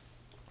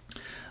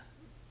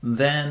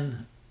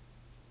 Then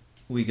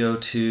we go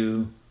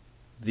to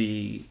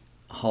the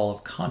Hall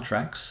of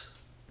Contracts,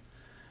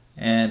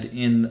 and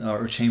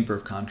or Chamber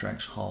of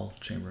Contracts, Hall,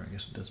 Chamber, I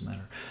guess it doesn't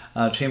matter.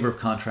 Chamber of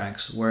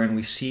Contracts, wherein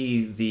we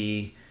see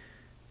the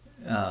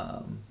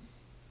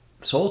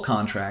soul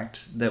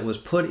contract that was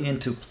put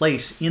into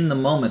place in the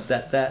moment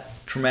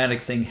that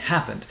traumatic thing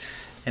happened.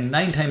 And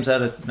 10 times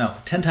out of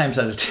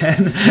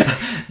 10,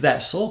 that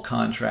soul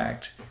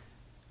contract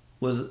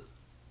was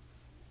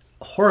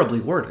horribly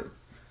worded.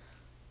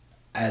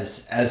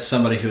 As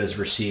somebody who has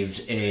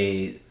received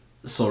a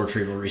soul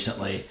retrieval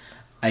recently,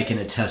 I can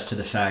attest to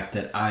the fact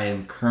that I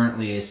am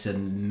currently a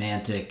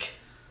semantic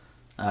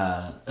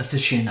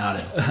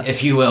aficionado,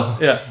 if you will.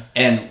 Yeah.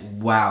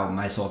 And wow,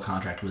 my soul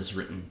contract was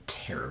written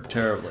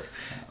terribly.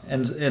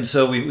 And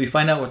so we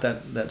find out what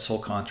that soul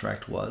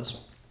contract was.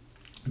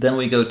 Then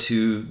we go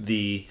to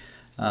the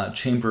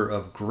Chamber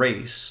of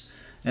Grace,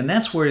 and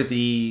that's where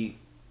the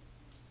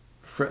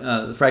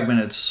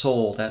fragmented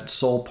soul, that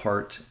soul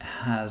part,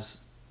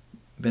 has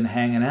been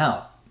hanging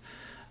out.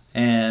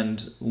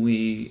 And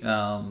we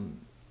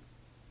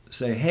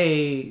say,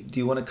 "Hey, do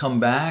you want to come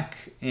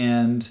back?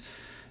 And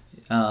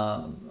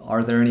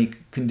are there any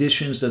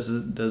conditions? Does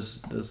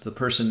the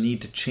person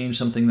need to change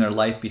something in their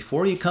life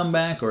before you come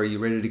back, or are you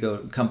ready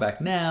to come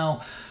back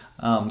now?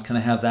 Can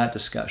I have that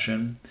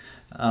discussion?"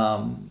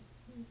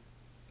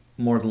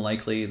 More than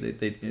likely,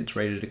 it's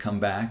ready to come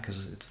back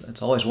because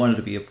it's always wanted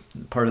to be a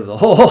part of the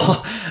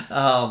whole.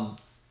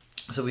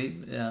 So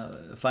we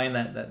find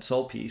that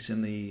soul piece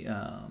in the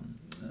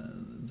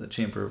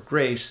Chamber of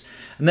Grace,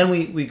 and then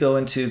we go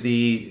into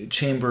the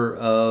Chamber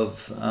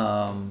of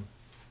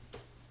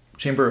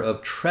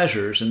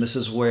Treasures, and this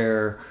is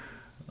where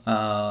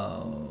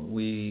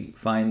we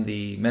find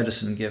the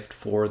medicine gift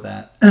for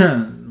that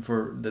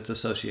that's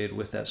associated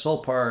with that soul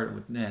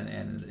part,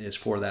 and is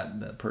for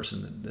that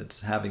person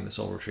that's having the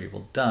soul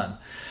retrieval done.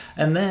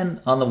 And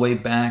then on the way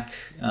back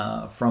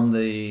from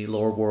the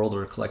lower world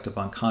or collective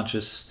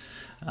unconscious,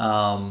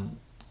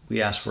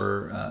 we ask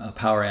for a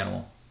power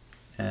animal,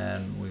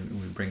 and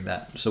we bring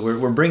that. So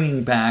we're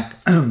bringing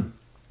back to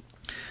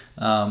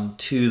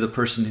the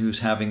person who's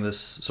having this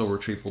soul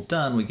retrieval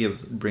done. We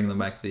bring them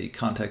back the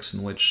context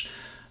in which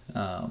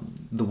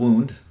the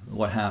wound,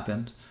 what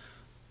happened,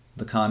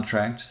 the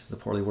contract, the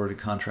poorly worded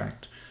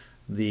contract,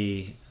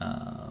 the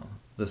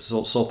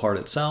soul part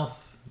itself,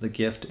 the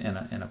gift, and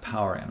a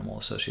power animal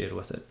associated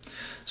with it.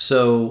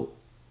 So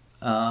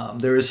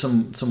there is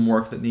some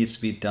work that needs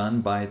to be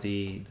done by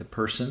the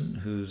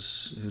person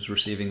who's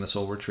receiving the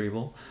soul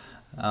retrieval.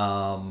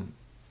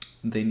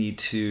 They need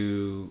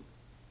to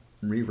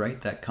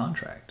rewrite that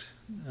contract.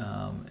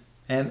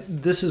 And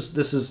this is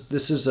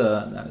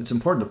it's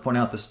important to point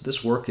out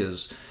this work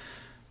is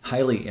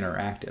highly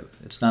interactive.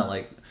 It's not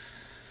like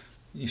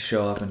you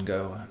show up and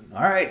go,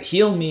 all right,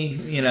 heal me,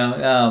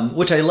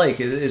 which I like.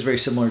 It is very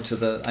similar to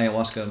the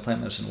ayahuasca and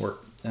plant medicine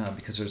work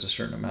because there's a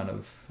certain amount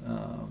of,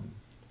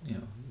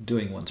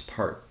 doing one's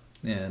part.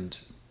 And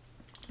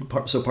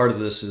part of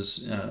this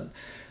is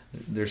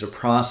there's a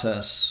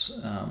process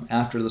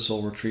after the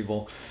soul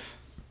retrieval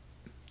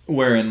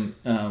wherein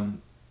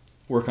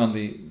work on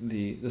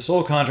the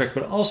soul contract,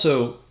 but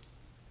also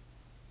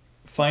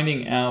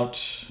finding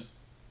out,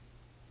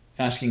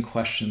 asking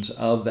questions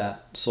of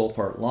that soul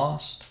part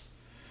lost,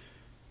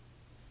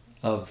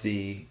 of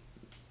the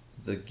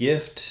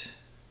gift,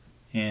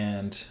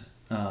 and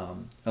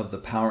of the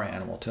power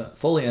animal, to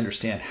fully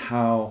understand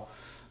how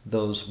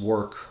those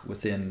work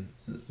within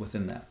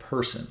that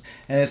person.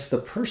 And it's the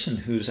person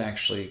who's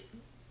actually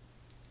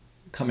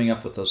coming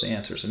up with those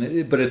answers.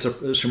 But it's a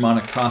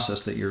shamanic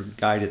process that you're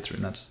guided through,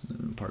 and that's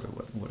part of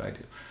what I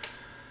do.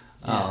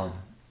 Yeah.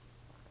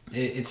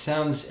 It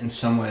sounds, in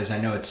some ways,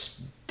 I know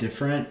it's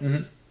different,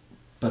 Mm-hmm.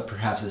 but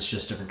perhaps it's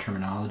just different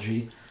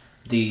terminology.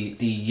 The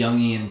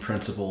Jungian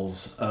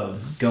principles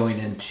of going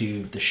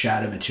into the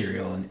shadow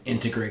material and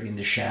integrating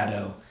the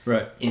shadow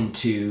Right.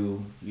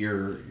 into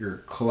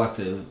your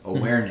collective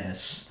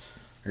awareness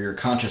or your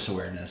conscious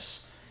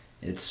awareness.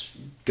 It's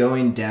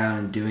going down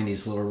and doing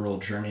these little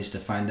world journeys to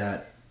find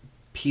that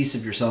piece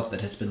of yourself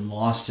that has been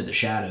lost to the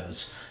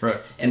shadows, Right.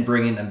 and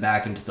bringing them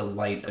back into the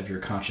light of your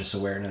conscious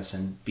awareness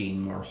and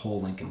being more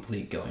whole and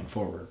complete going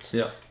forwards.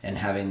 Yeah. And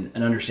having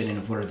an understanding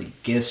of what are the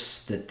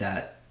gifts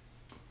that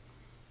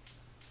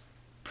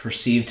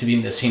perceived to be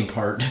missing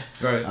part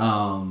Right.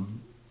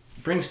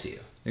 brings to you.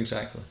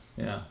 Exactly.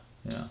 Yeah.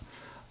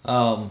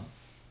 And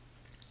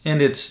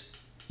it's,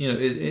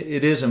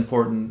 it is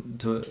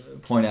important to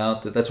point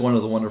out that that's one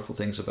of the wonderful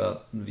things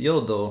about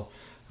Alberto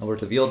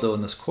Villoldo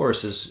in this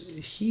course is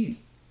he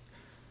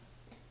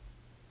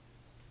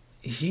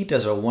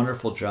does a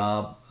wonderful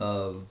job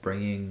of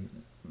bringing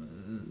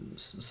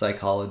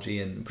psychology,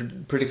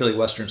 and particularly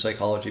Western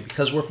psychology,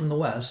 because we're from the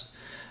West,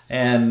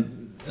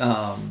 and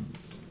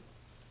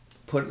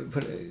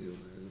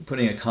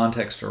putting a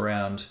context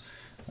around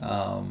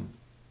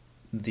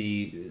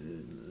the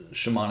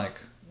shamanic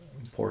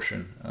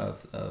portion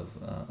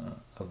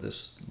of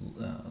this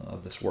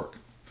work.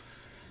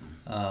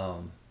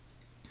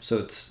 So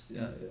it's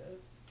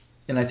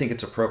and I think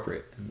it's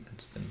appropriate, and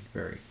it's been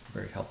very,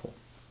 very helpful.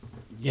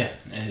 Yeah,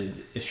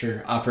 if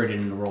you're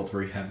operating in a world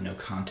where you have no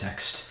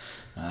context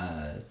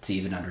to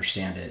even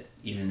understand it,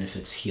 even if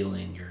it's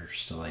healing, you're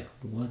still like,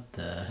 what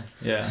the?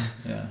 Yeah.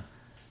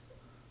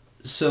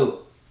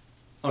 So,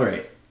 all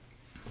right.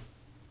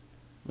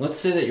 Let's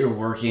say that you're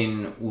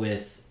working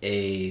with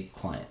a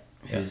client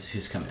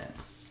who's coming in.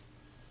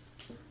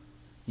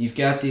 You've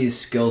got these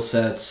skill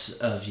sets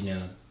of,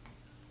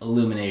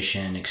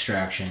 illumination,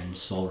 extraction,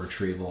 soul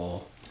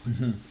retrieval.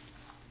 Mm-hmm.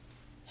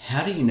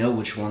 How do you know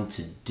which one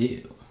to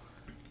do?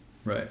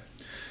 Right.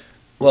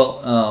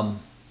 Well,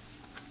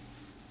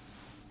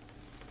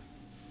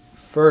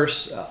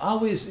 first,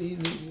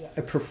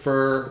 I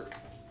prefer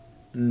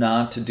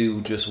not to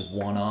do just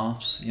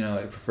one-offs.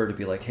 I prefer to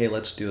be like, hey,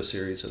 let's do a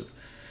series of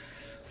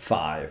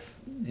 5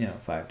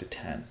 to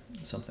 10,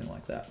 something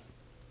like that.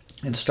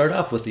 And start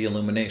off with the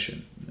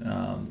illumination.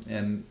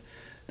 And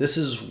this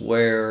is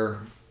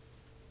where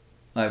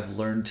I've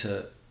learned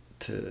to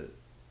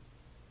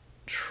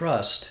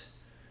trust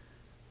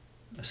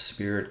a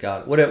spirit,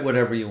 God,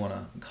 whatever you want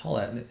to call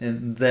it.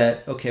 And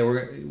that, okay,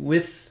 we're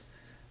with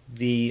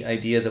the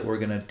idea that we're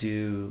going to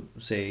do,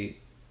 say,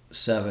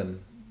 7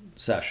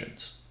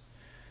 sessions.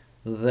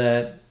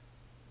 That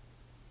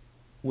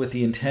with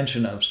the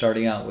intention of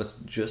starting out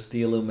with just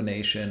the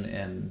illumination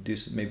and do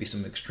maybe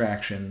some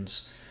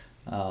extractions,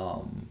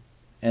 and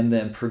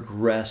then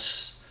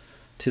progress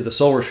to the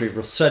soul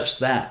retrieval, such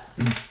that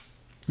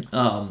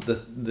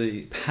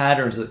the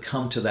patterns that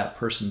come to that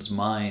person's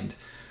mind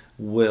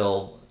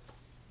will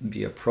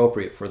be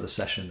appropriate for the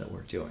session that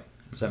we're doing.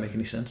 Does that make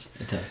any sense?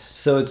 It does.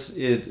 So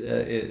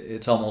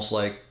it's almost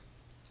like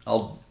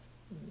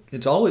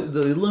it's always,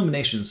 the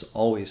illumination's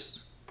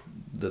always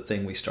the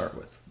thing we start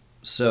with.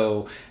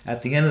 So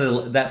at the end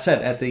of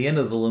at the end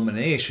of the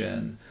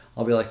illumination,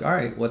 I'll be like, all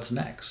right, what's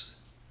next?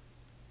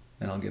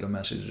 And I'll get a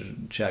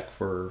message, check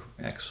for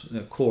X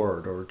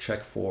chord, or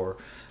check for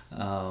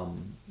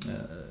an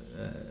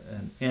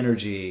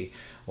energy,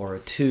 or a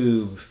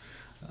tube,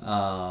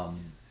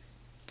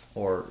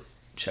 or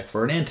check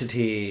for an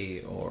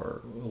entity,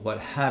 or what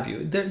have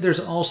you. There's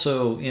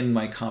also, in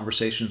my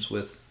conversations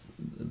with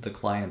the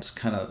clients,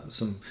 kind of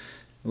some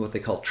what they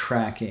call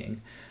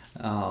tracking,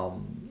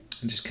 and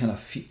just kind of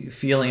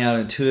feeling out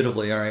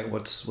intuitively, all right,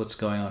 what's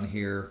going on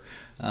here.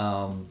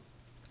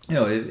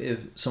 If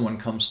someone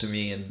comes to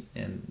me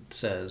and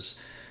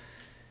says,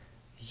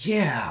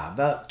 yeah,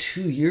 about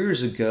 2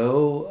 years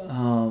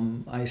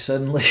ago, I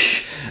suddenly,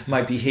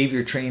 my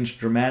behavior changed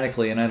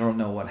dramatically, and I don't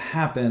know what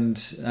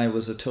happened. I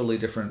was a totally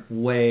different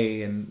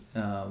way, and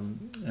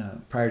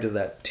prior to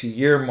that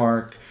 2-year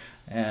mark,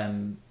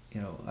 and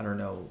I don't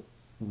know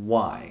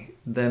why.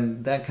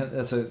 Then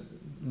that's a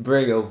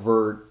very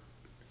overt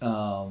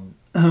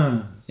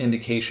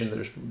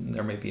indication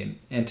there may be an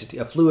entity,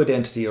 a fluid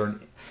entity, or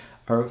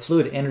a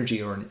fluid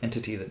energy, or an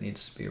entity that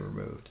needs to be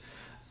removed,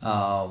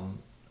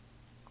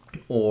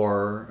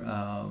 or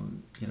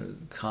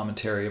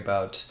commentary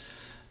about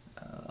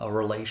a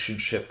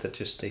relationship that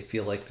just they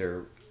feel like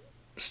they're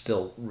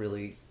still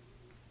really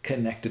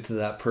connected to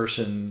that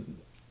person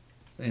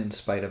in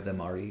spite of them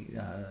already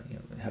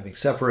having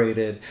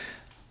separated.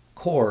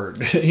 Cord,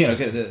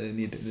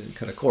 need to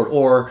cut a cord,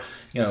 or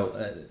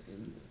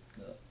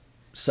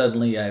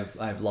suddenly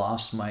I've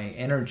lost my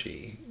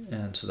energy,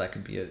 and so that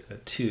could be a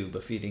tube,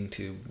 a feeding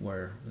tube,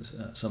 where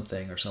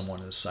something or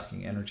someone is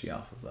sucking energy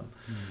off of them.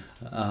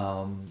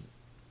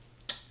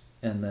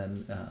 And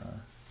then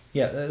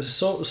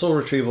soul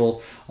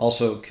retrieval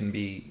also can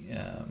be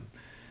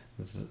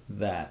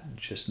that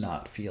just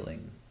not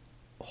feeling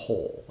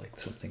whole, like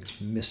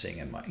something's missing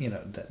in my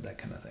that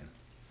kind of thing.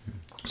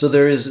 So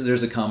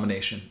there's a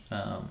combination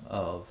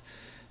of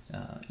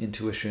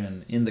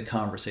intuition in the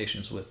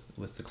conversations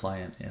with the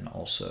client, and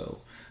also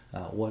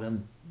what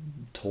I'm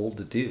told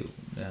to do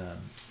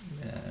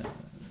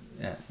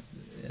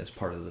as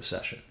part of the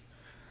session.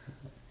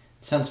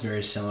 It sounds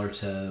very similar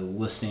to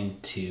listening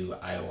to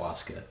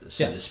ayahuasca,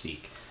 so to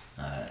speak,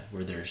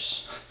 where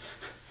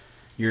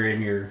you're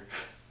in your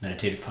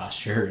meditative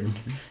posture and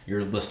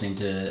you're listening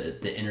to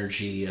the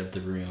energy of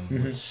the room.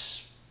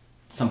 It's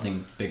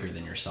something bigger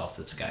than yourself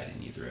that's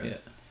guiding you through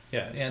it.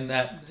 Yeah, and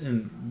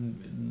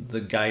the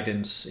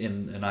guidance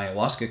in an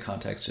ayahuasca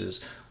context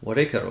is what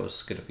Ikaro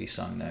is going to be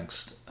sung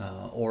next,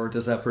 or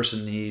does that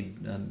person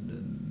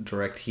need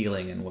direct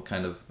healing, and what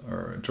kind of,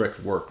 or direct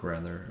work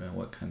rather, and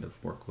what kind of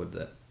work would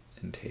that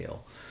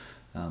entail?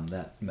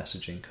 That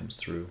messaging comes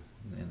through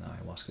in the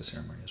ayahuasca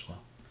ceremony as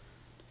well.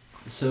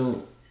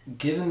 So,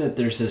 given that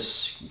there's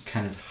this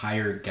kind of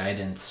higher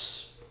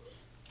guidance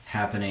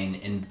happening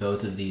in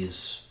both of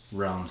these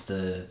realms,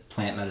 the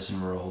plant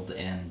medicine world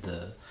and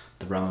the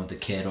realm of the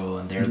Q'ero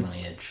and their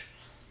lineage,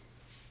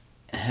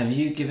 have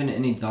you given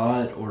any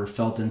thought or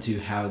felt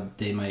into how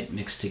they might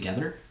mix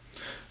together?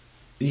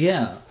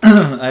 Yeah,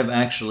 I've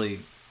actually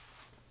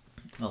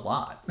a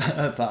lot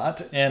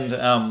thought, and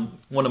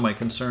one of my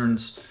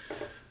concerns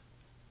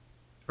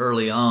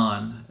early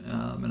on,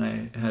 and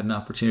I had an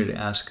opportunity to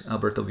ask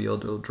Alberto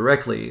Villoldo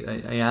directly.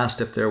 I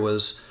asked if there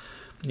was,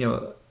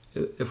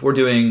 if we're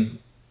doing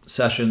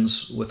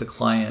sessions with a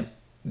client,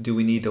 do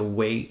we need to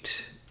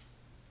wait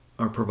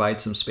or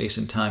provide some space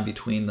and time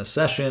between the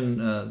session,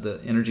 the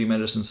energy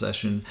medicine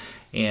session,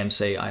 and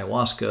say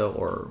ayahuasca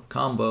or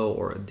combo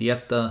or a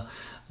dieta?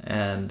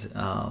 And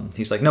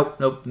he's like, nope,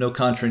 no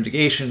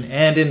contraindication.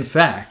 And in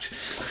fact,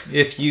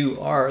 if you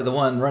are the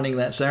one running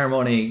that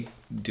ceremony,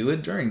 do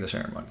it during the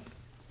ceremony,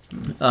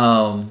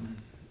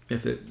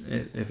 if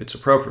it's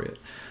appropriate.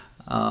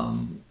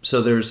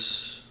 So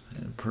there's,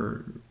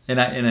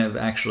 and I've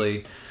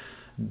actually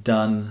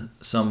done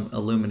some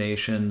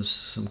illuminations,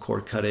 some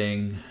cord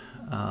cutting.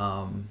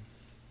 I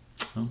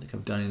don't think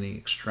I've done any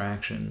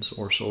extractions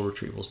or soul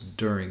retrievals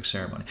during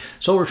ceremony.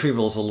 Soul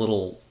retrieval is a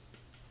little,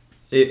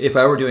 if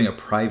I were doing a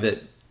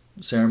private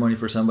ceremony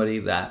for somebody,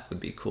 that would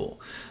be cool.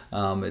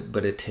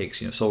 But it takes,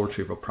 soul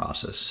retrieval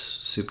process,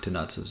 soup to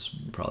nuts, is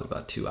probably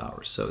about 2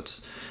 hours. So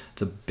it's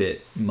a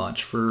bit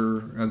much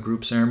for a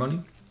group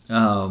ceremony.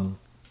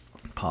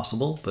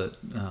 Possible, but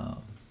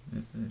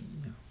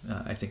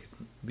I think it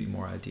would be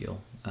more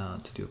ideal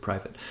to do a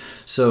private.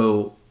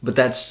 So, but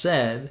that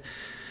said,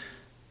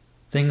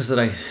 things that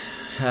I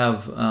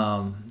have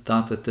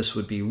thought that this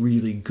would be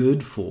really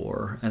good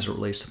for as it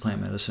relates to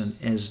plant medicine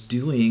is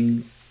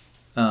doing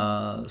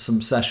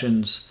some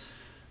sessions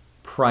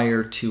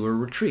prior to a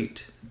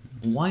retreat.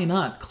 Why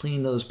not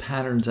clean those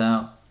patterns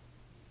out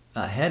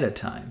ahead of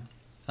time?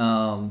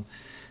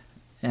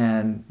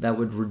 And that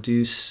would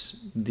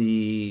reduce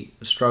the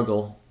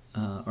struggle,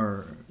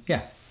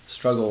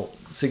 struggle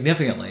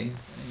significantly,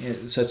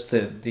 such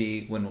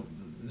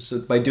that so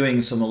by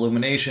doing some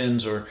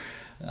illuminations or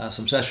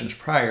some sessions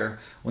prior,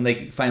 when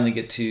they finally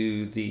get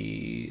to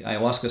the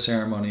ayahuasca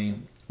ceremony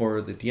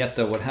or the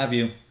dieta, what have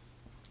you,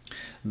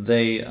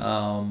 they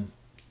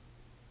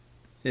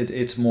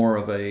it's more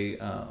of a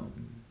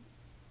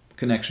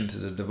connection to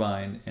the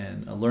divine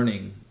and a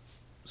learning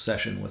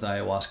session with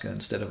ayahuasca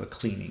instead of a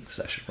cleaning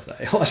session with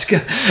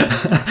ayahuasca.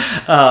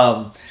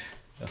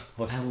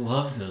 I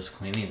love those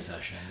cleaning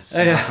sessions.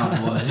 Knock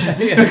on wood.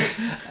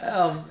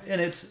 And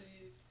it's,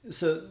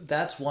 so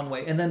that's one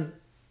way. And then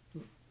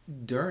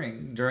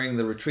during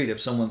the retreat, if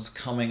someone's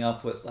coming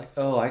up with like,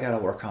 oh, I got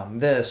to work on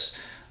this,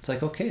 it's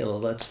like, okay, well,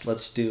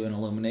 let's do an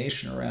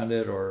illumination around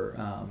it, or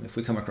if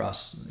we come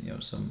across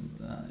some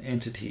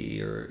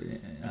entity or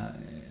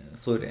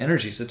fluid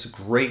energies, it's a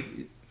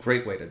great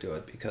way to do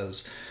it,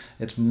 because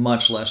it's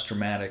much less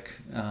dramatic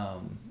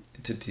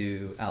to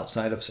do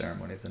outside of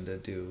ceremony than to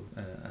do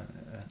an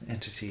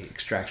entity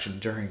extraction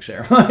during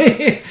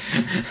ceremony.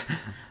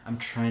 I'm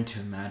trying to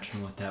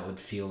imagine what that would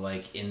feel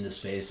like in the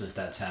space as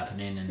that's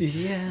happening.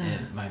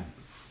 And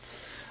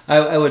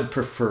I would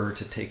prefer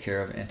to take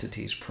care of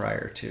entities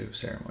prior to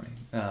ceremony.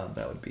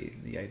 That would be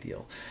the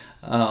ideal.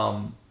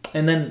 And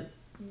then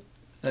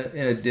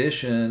in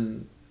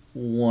addition,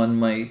 one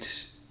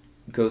might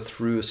go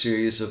through a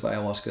series of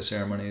ayahuasca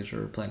ceremonies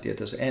or plant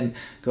dietas and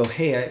go,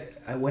 hey,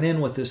 I went in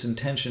with this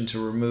intention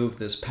to remove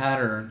this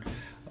pattern,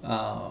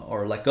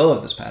 or let go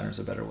of this pattern is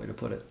a better way to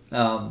put it.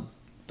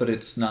 But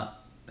it's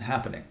not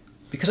happening.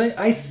 Because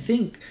I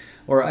think,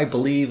 or I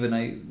believe, and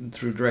I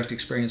through direct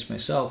experience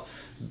myself,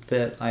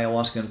 that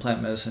ayahuasca and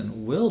plant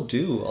medicine will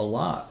do a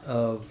lot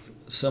of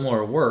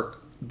similar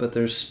work, but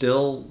there's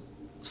still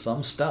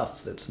some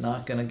stuff that's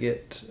not going to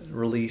get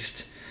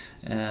released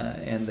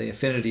and the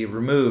affinity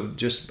removed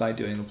just by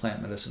doing the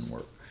plant medicine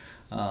work.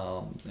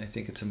 I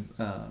think it's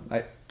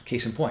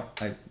case in point.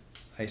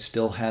 I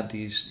still had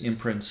these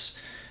imprints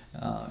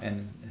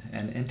and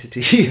an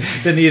entity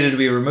that needed to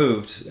be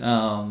removed,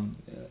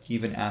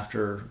 even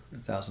after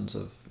thousands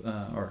of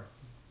or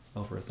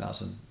over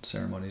 1,000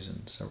 ceremonies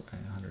and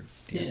 100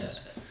 dietas.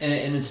 Yeah,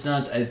 and it's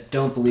not. I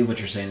don't believe what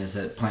you're saying is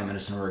that plant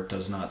medicine work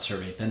does not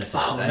serve a benefit.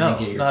 Oh, I no,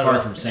 think you're not far at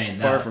all. from saying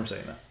that. Far from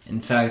saying that. In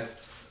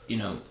fact,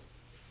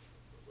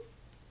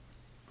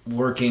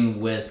 working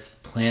with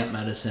plant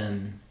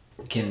medicine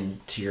can,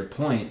 to your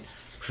point,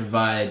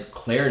 provide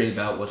clarity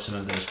about what some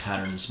of those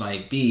patterns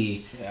might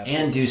be,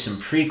 and do some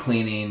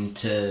pre-cleaning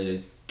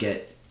to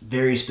get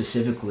very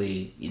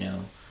specifically,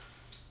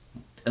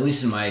 at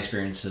least in my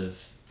experience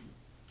of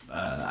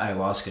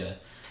ayahuasca,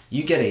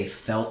 you get a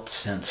felt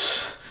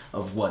sense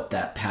of what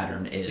that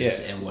pattern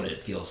is and what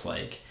it feels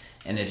like.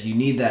 And if you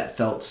need that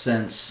felt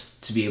sense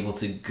to be able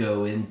to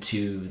go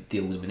into the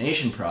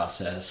illumination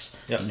process,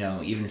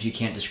 even if you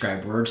can't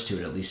describe words to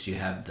it, at least you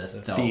have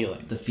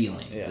the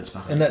feeling that's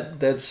behind it. And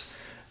that's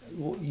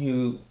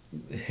you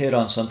hit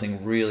on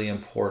something really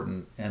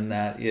important, and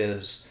that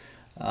is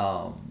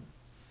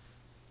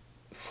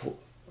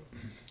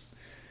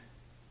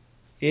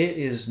it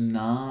is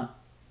not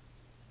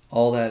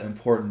all that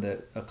important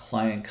that a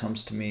client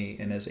comes to me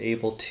and is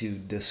able to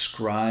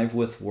describe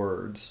with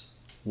words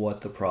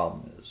what the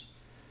problem is.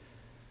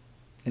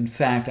 In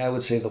fact, I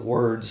would say the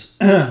words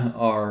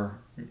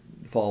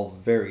fall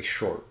very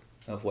short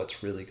of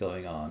what's really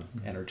going on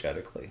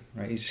energetically,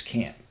 right? You just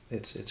can't.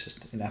 It's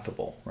just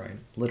ineffable, right?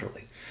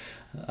 Literally.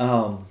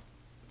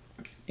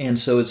 And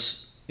so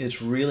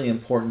it's really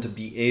important to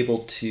be able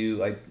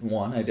to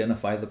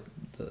identify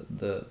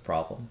the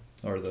problem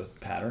or the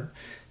pattern,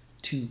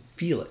 to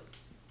feel it.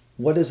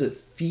 What does it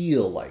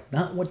feel like?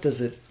 Not what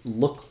does it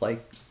look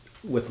like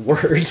with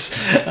words,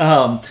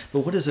 but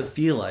what does it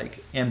feel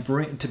like? And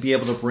to be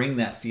able to bring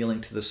that feeling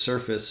to the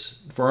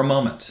surface for a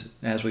moment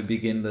as we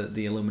begin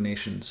the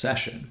illumination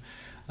session.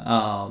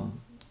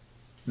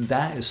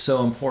 That is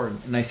so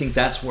important. And I think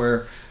that's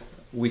where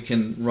we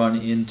can run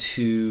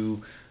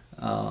into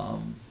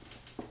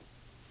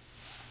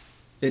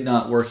it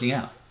not working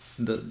out.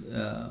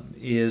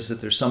 Is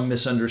that there's some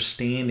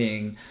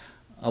misunderstanding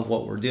of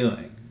what we're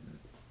doing.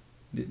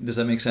 Does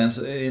that make sense?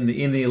 In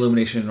the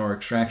illumination or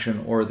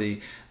extraction or the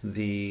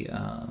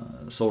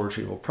soul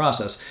retrieval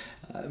process,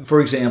 for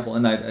example,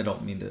 and I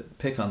don't mean to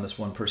pick on this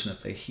one person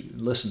if they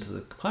listen to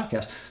the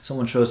podcast.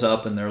 Someone shows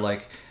up and they're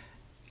like,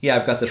 "Yeah,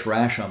 I've got this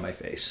rash on my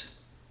face."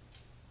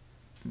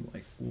 I'm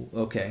like,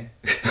 okay,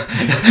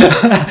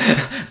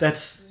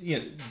 that's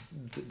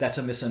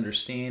a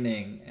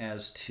misunderstanding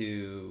as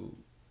to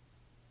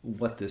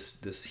what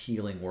this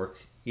healing work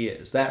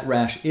is. That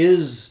rash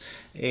is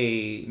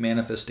a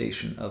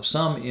manifestation of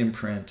some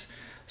imprint,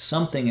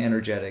 something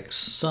energetic,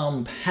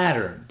 some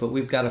pattern, but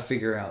we've got to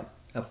figure out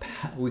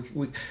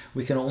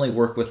we can only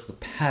work with the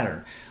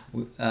pattern.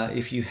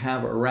 If you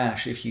have a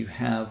rash, if you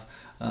have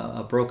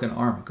a broken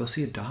arm, go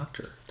see a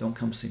doctor. Don't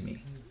come see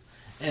me.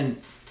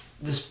 And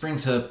this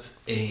brings up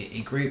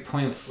a great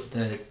point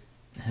that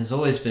has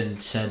always been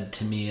said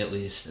to me, at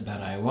least,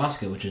 about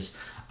ayahuasca, which is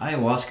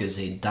ayahuasca is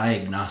a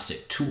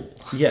diagnostic tool.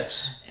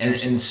 Yes.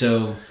 And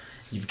so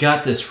you've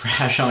got this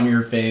rash on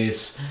your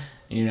face,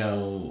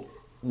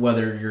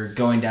 whether you're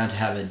going down to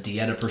have a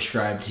dieta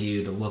prescribed to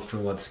you to look for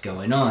what's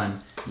going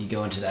on, you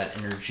go into that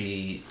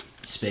energy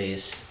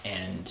space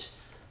and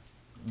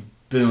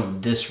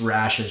boom, this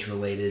rash is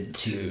related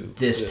to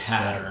this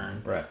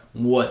pattern. Right.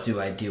 What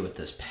do I do with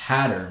this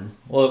pattern?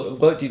 Well,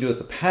 what do you do with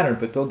the pattern?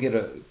 But go get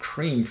a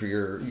cream for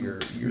your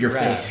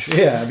rash. face.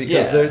 Yeah,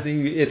 because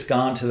it's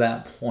gone to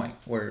that point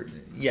where,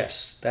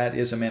 yes, that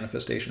is a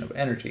manifestation of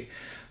energy.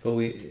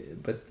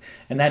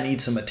 And that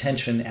needs some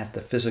attention at the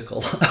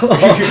physical. There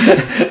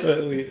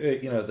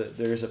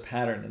is a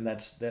pattern, and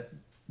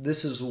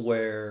this is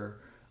where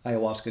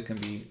ayahuasca can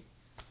be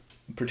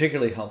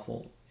particularly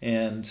helpful,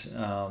 and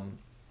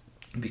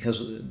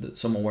because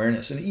some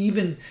awareness, and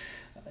even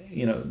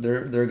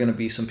there are going to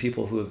be some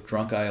people who have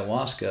drunk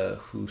ayahuasca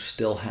who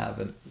still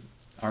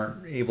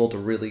aren't able to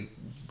really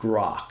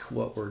grok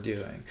what we're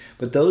doing,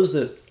 but those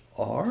that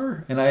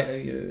are,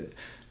 and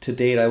to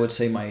date I would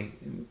say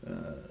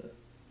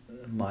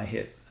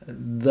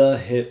the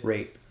hit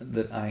rate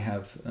that I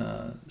have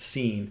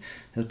seen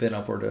has been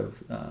upward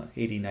of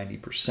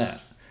 80-90%,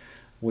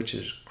 which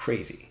is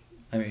crazy.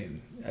 I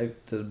mean,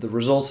 the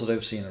results that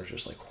I've seen are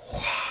just like,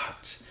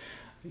 what?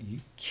 Are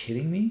you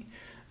kidding me?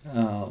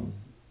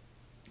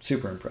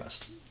 super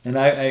impressed. And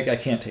I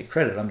can't take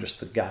credit. I'm just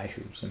the guy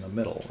who's in the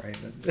middle, right?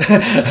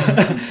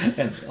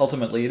 And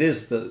ultimately,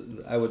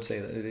 I would say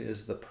that it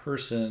is the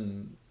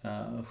person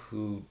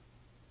who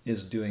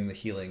is doing the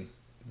healing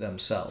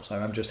themselves.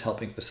 I'm just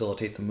helping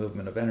facilitate the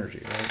movement of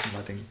energy,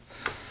 right? And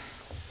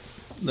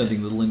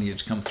letting the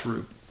lineage come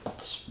through.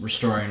 It's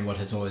restoring what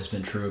has always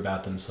been true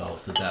about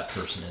themselves, that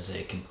person is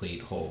a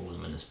complete, whole,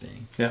 luminous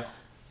being. Yeah.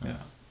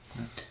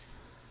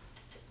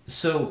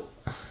 So,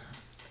 a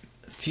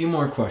few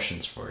more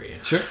questions for you.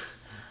 Sure.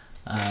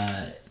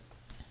 Ayahuasca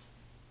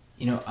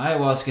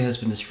has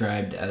been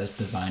described as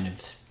the vine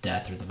of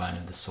death or the vine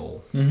of the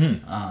soul.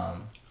 Mm-hmm.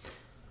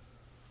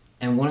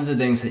 And one of the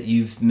things that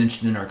you've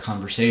mentioned in our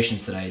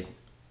conversations that I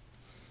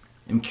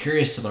am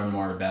curious to learn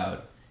more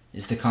about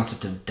is the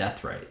concept of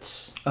death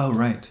rites. Oh,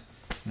 right.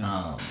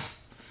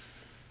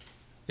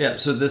 Yeah.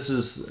 So this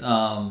is,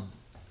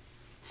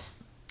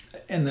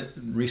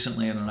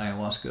 recently in an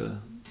ayahuasca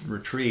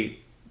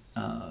retreat,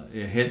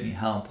 it hit me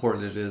how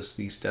important it is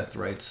these death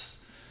rites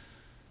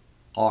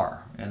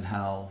are, and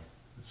how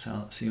it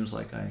seems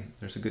like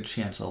there's a good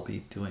chance I'll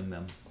be doing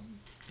them.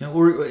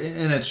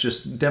 And it's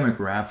just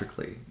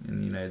demographically in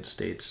the United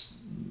States,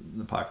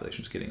 the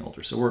population is getting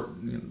older. So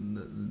in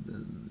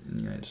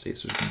the United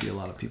States, there's going to be a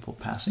lot of people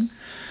passing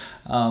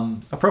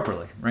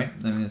appropriately, right?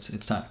 I mean,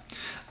 it's time.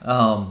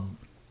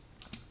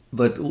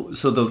 But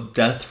so the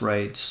death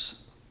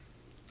rites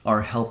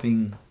are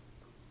helping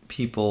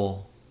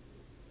people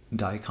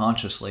die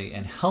consciously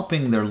and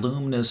helping their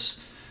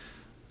luminous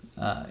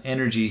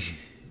energy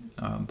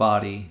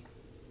body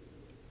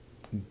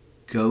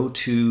go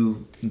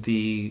to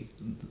the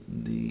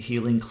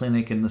healing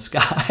clinic in the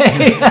sky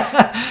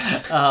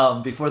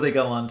before they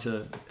go on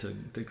to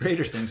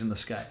greater things in the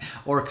sky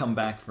or come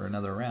back for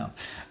another round.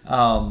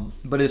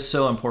 But it's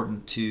so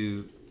important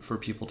for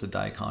people to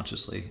die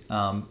consciously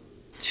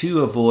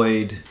to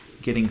avoid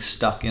getting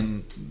stuck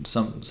in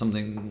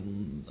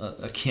something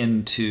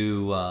akin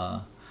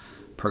to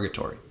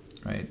purgatory,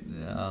 right?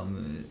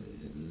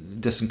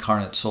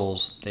 Disincarnate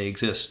souls, they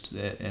exist,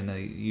 and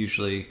they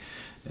usually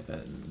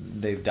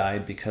they've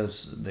died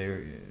because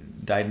they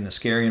died in a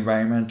scary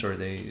environment, or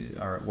they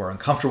were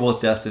uncomfortable with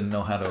death, didn't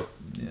know how to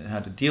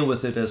deal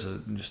with it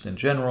just in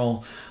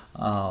general,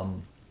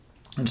 and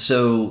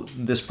so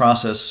this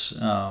process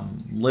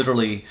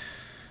literally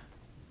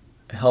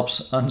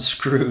helps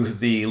unscrew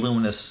the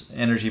luminous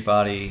energy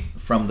body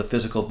from the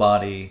physical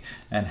body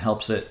and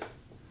helps it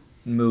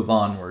move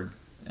onward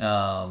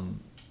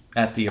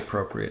at the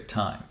appropriate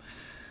time.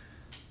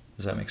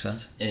 Does that make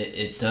sense?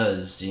 It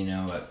does.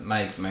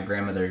 My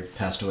grandmother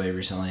passed away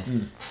recently,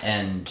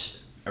 and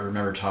I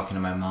remember talking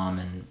to my mom,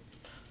 and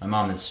my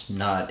mom is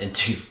not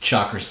into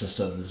chakra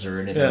systems or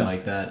anything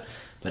like that.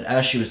 But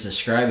as she was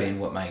describing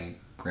what my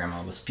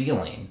grandma was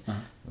feeling, I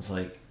was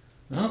like,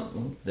 oh,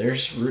 well,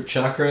 there's root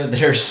chakra,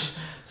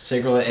 there's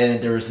sacral,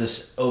 and there was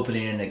this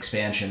opening and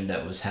expansion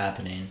that was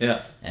happening.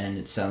 Yeah. And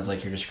it sounds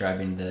like you're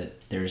describing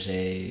that there's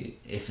a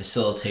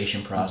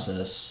facilitation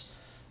process.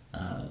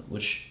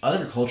 Which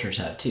other cultures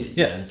have too.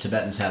 Yeah. The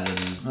Tibetans have them,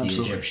 the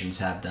Absolutely. Egyptians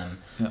have them.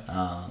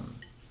 Yeah.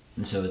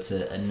 And so it's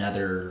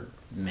another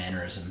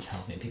mannerism of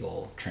helping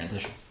people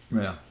transition.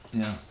 Yeah,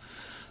 yeah.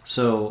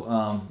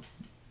 So,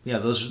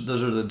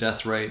 those are the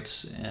death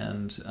rites,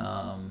 and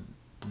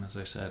as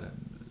I said,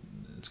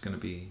 it's going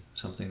to be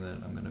something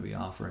that I'm going to be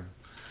offering.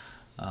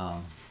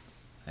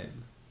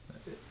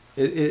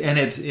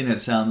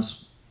 It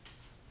sounds,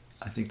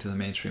 I think, to the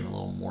mainstream a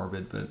little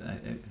morbid, but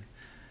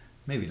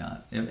maybe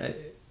not.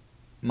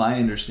 My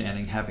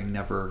understanding, having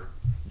never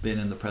been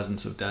in the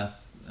presence of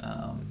death,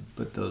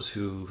 but those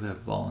who have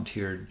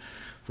volunteered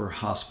for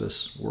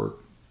hospice work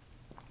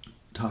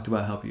talk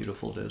about how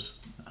beautiful it is,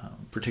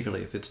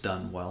 particularly if it's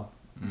done well.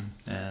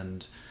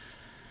 And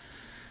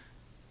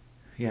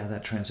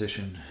that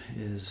transition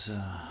is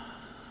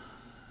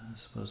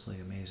supposedly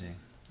amazing.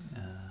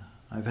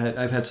 I've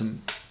had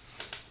some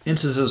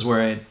instances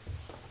where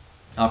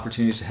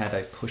opportunities had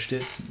I pushed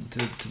it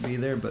to be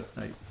there, but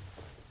I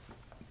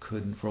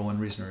couldn't for one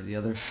reason or the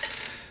other.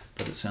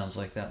 But it sounds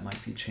like that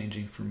might be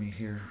changing for me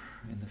here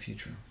in the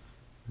future.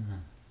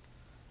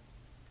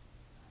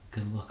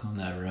 Good luck on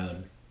that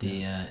road.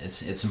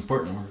 It's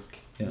important work.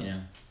 Yeah.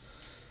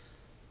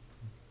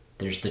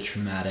 There's the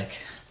traumatic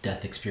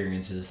death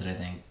experiences that I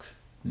think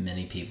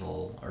many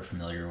people are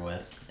familiar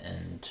with,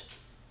 and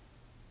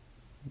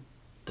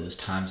those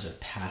times of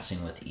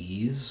passing with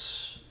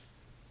ease.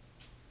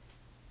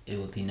 It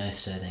would be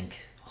nice to, I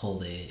think,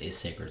 hold a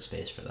sacred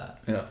space for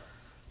that. Yeah.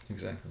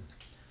 Exactly.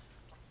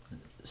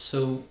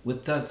 So,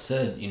 with that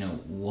said,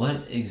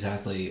 what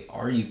exactly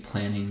are you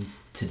planning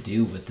to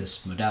do with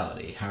this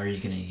modality? How are you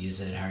going to use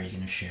it? How are you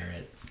going to share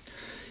it?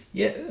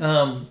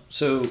 Yeah.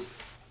 So,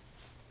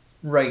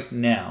 right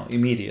now,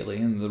 immediately,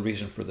 and the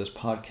reason for this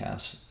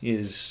podcast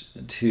is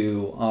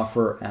to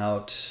offer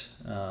out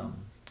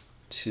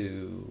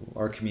to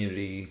our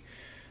community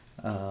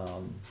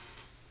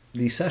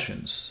these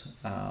sessions.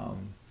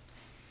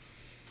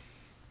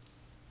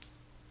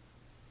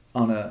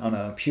 On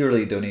a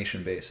purely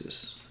donation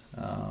basis,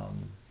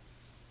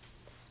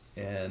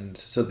 and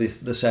so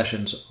the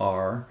sessions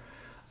are,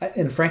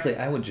 and frankly,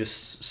 I would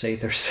just say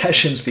they're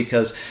sessions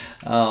because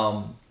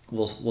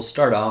we'll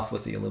start off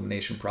with the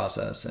illumination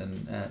process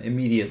and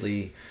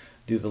immediately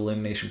do the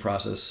illumination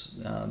process,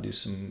 do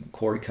some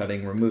cord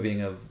cutting,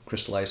 removing of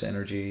crystallized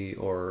energy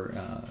or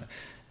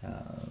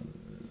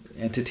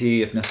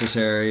entity if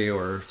necessary,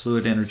 or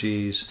fluid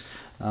energies,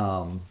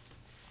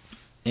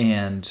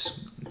 and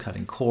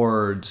cutting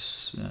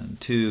cords and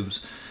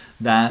tubes.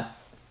 That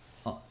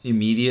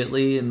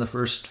immediately in the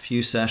first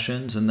few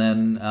sessions, and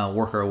then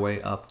work our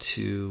way up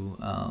to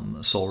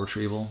soul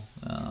retrieval.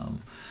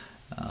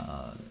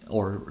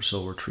 Or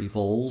soul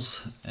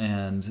retrievals,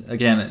 and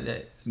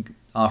again,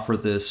 offer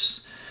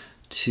this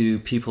to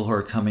people who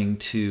are coming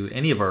to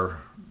any of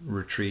our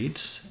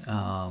retreats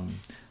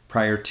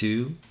prior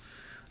to.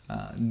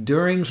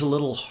 During's a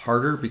little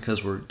harder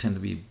because we tend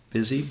to be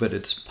busy, but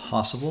it's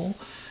possible.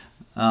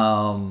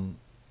 And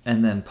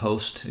then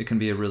post, it can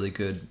be a really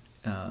good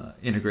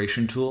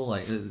integration tool,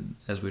 like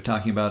as we were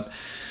talking about,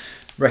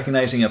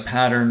 recognizing a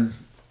pattern,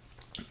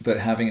 but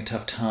having a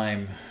tough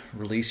time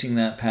releasing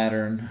that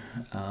pattern.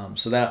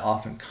 So that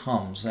often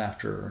comes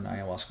after an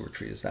ayahuasca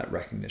retreat, is that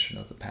recognition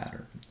of the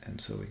pattern. And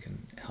so we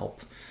can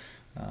help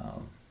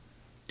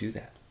do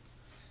that.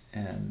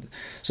 And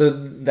so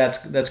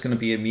that's going to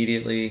be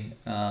immediately.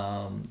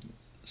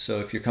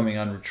 So if you're coming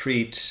on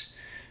retreat,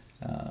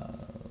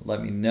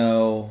 let me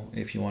know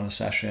if you want a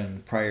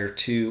session prior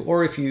to,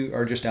 or if you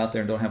are just out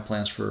there and don't have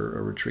plans for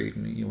a retreat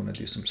and you want to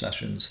do some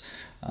sessions,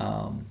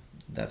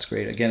 that's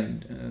great.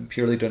 Again,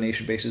 purely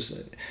donation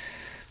basis.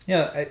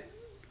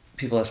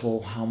 People ask,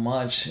 well, how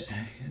much?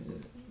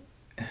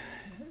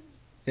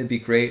 It'd be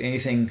great.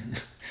 Anything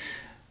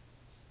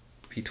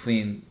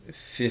between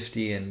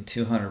 $50 and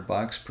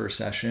 $200 per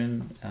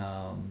session,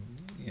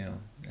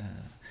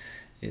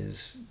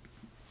 is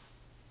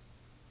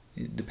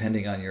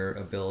depending on your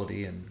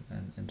ability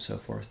and so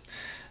forth,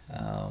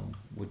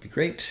 would be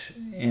great.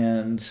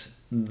 And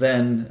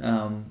then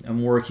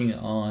I'm working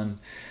on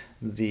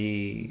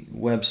the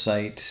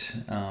website,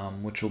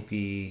 which will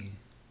be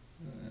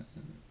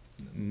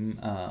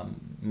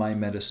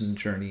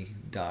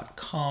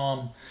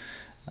mymedicinejourney.com.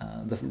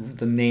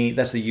 The name,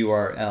 that's the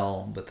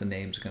URL, but the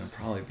name's going to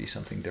probably be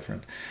something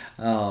different.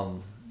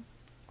 So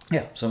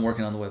I'm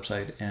working on the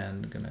website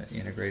and going to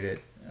integrate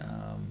it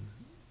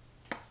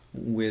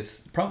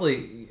with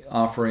probably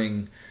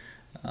offering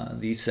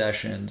these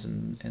sessions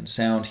and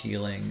sound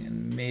healing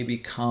and maybe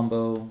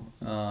combo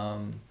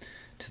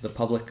to the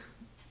public,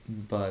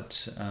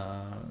 but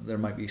there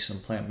might be some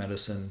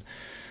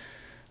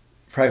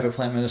private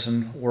plant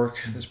medicine work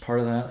as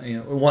part of that.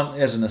 One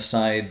as an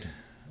aside,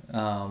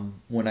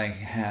 when I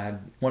had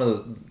one of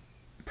the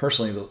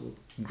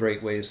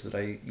great ways that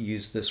I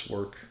use this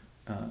work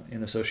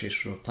in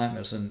association with plant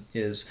medicine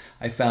is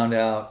I found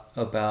out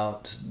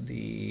about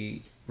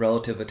the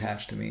relative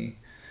attached to me,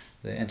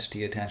 the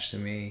entity attached to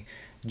me,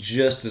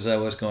 just as I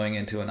was going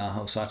into an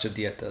Aho Sacha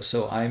Dieta.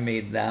 So I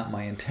made that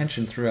my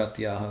intention throughout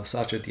the Aho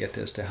Sacha Dieta,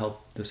 is to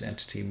help this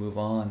entity move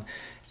on.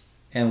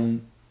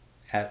 And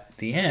at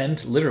the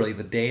end, literally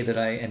the day that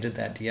I ended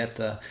that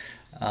dieta,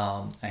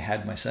 I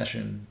had my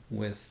session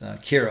with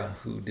Kira,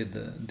 who did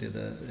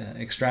the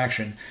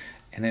extraction,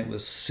 and it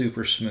was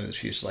super smooth.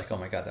 She was like, "Oh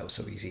my God, that was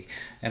so easy,"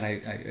 and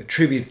I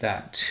attribute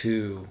that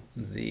to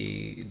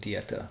the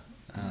dieta.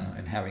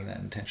 And having that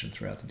intention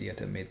throughout the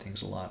dieta made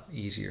things a lot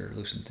easier,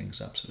 loosened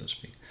things up, so to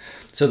speak.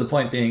 So the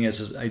point being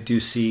is I do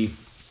see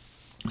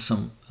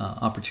some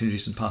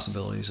opportunities and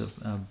possibilities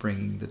of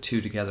bringing the two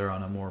together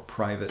on a more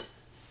private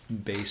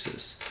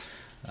basis.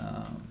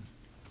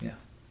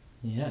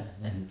 Yeah,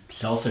 and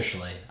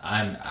selfishly,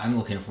 I'm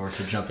looking forward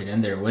to jumping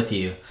in there with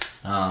you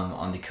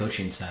on the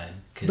coaching side.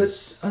 But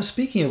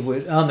speaking of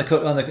which, on the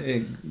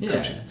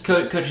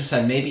coaching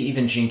side, maybe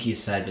even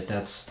Jinki's side, but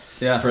that's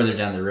further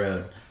down the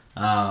road.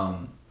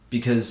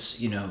 Because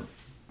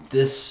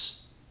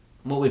this,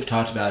 what we've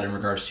talked about in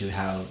regards to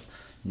how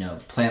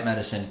plant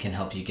medicine can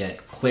help you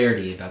get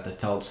clarity about the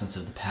felt sense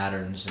of the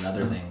patterns and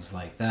other things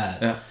like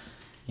that. Yeah.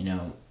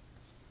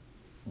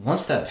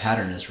 Once that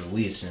pattern is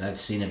released, and I've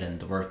seen it in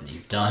the work that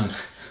you've done,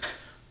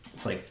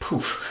 it's like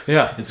poof.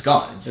 Yeah, it's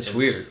gone. It's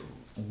weird.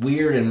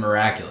 Weird and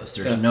miraculous.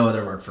 There's no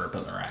other word for it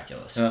but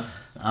miraculous. Yeah.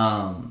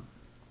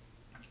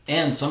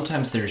 And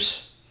sometimes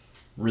there's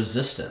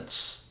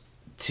resistance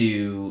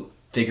to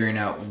figuring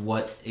out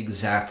what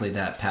exactly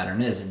that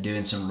pattern is and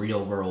doing some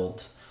real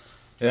world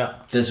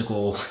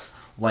physical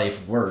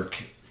life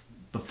work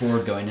before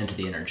going into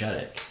the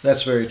energetic.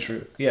 That's very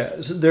true.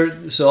 Yeah.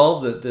 So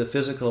all the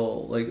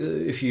physical, like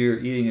if you're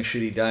eating a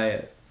shitty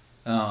diet,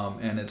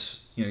 and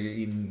it's you're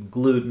eating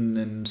gluten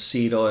and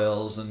seed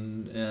oils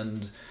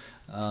and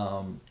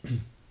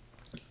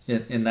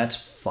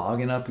that's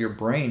fogging up your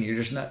brain. You're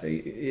just not.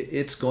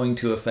 It's going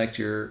to affect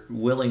your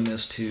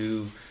willingness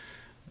to,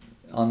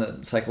 on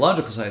the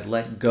psychological side,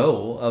 let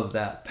go of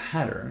that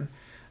pattern.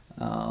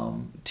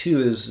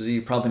 Two is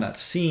you're probably not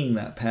seeing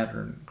that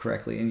pattern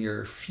correctly, and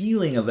your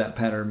feeling of that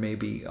pattern may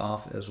be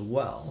off as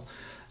well.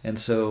 And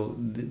so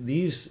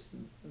these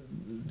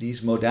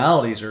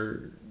modalities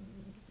are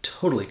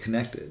totally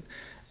connected.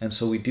 And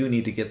so we do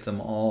need to get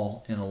them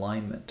all in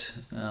alignment.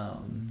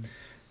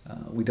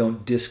 We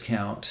don't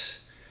discount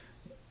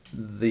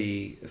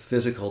the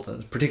physical,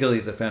 particularly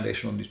the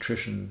foundational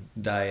nutrition,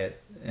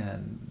 diet,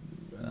 and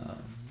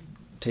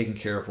taking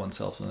care of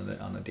oneself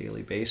on a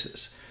daily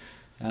basis.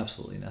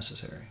 Absolutely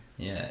necessary.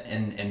 Yeah,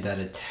 and that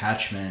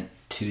attachment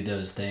to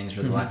those things,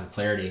 or the lack of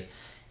clarity,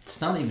 it's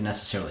not even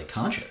necessarily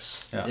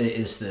conscious. Yeah. It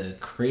is the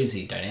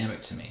crazy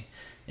dynamic to me.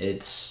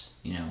 It's,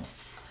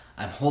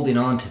 I'm holding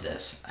on to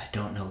this. I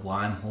don't know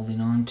why I'm holding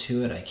on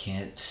to it. I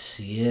can't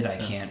see it. I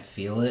can't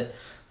feel it.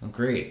 Well,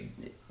 great.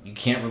 You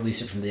can't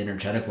release it from the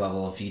energetic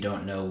level if you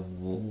don't know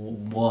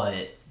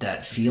what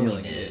that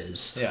feeling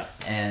is. Yeah.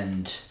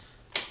 And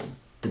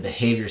the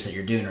behaviors that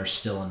you're doing are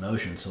still in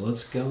motion. So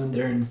let's go in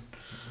there and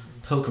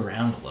poke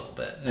around a little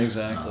bit.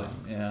 Exactly.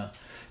 Yeah.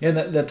 Yeah,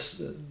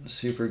 that's a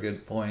super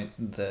good point.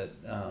 That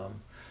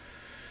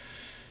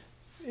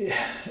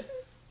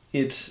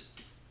it's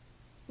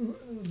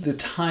the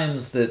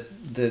times that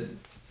the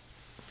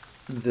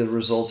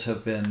results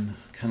have been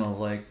kind of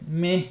like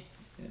meh.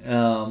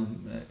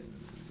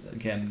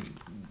 Again,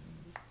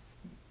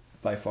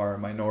 by far a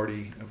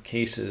minority of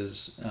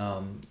cases.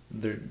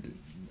 There,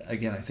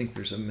 again, I think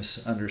there's a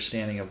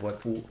misunderstanding of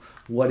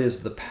what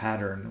is the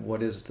pattern,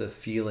 what is the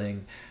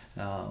feeling.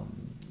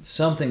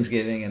 Something's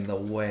getting in the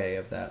way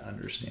of that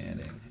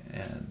understanding,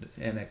 and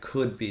it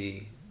could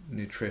be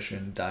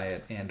nutrition,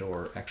 diet, and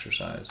or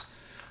exercise.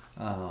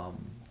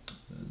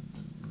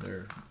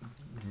 They're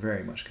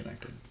very much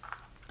connected.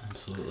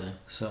 Absolutely.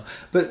 So,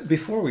 but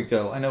before we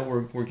go, I know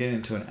we're getting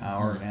into an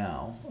hour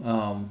now.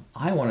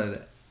 I wanted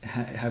to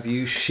have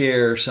you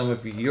share some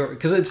of your,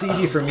 because it's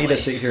easy for me to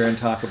sit here and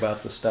talk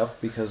about the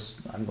stuff because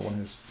I'm the one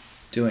who's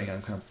doing it.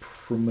 I'm kind of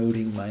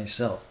promoting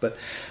myself, but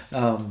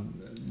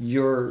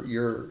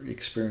your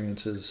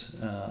experiences,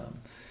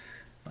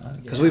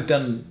 because you've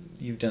done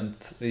you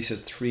said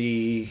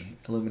 3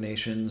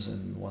 illuminations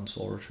and 1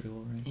 soul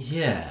retrieval, right?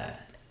 Yeah,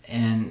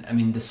 and I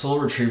mean the soul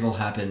retrieval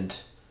happened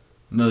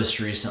most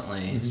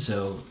recently,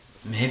 so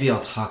maybe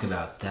I'll talk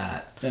about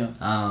that. Yeah.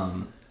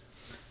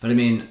 But I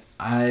mean,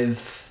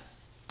 I've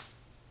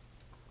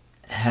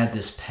had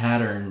this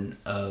pattern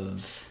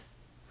of,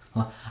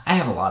 well, I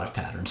have a lot of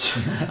patterns.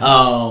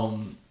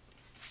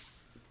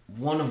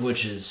 One of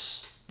which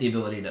is the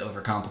ability to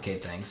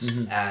overcomplicate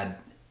things ad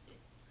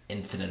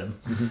infinitum.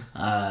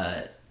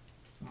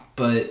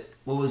 But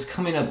what was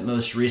coming up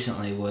most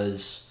recently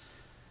was,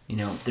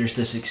 there's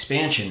this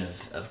expansion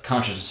of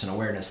consciousness and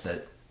awareness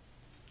that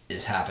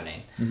is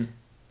happening.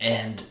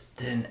 And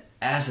then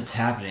as it's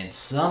happening,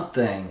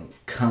 something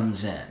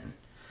comes in.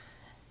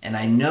 And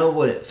I know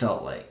what it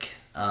felt like,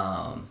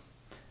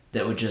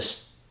 that would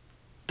just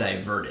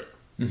divert it.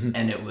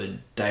 And it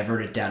would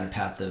divert it down a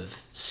path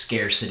of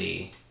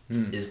scarcity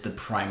is the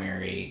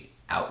primary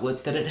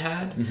outlet that it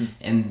had.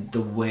 And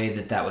the way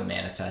that would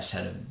manifest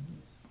had a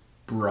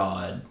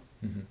broad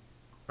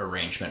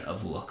arrangement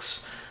of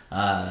looks.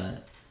 But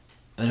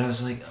I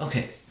was like,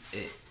 okay,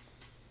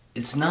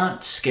 it's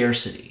not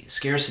scarcity.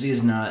 Scarcity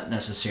is not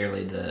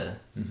necessarily the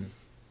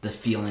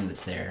feeling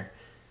that's there.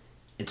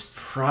 It's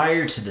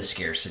prior to the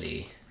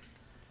scarcity.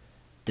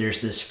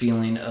 There's this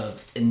feeling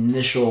of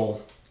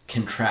initial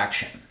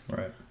contraction,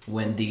 right,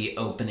 when the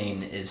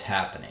opening is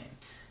happening.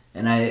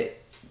 And I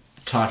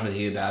talked with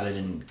you about it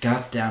and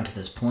got down to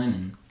this point,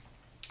 and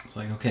I was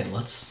like, okay,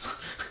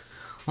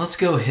 let's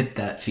go hit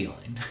that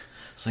feeling.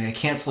 It's like, I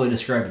can't fully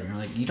describe it. And you're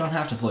like, you don't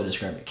have to fully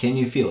describe it. Can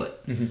you feel it?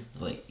 I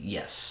was like,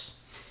 yes.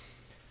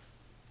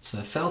 So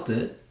I felt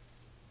it,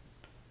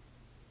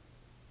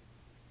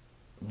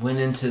 went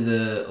into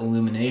the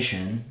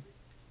illumination,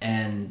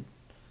 and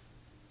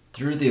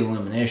through the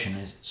illumination,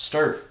 I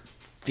start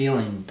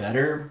feeling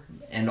better,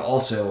 and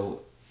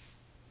also,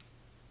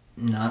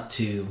 not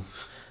to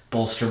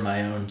bolster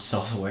my own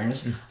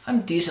self-awareness,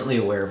 I'm decently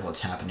aware of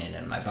what's happening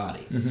in my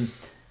body.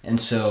 And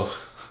so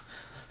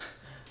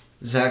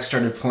Zach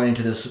started pointing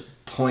to this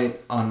point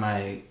on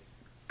my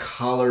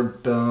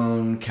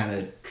collarbone kind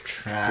of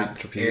trap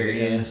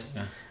areas.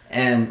 Yeah.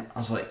 And I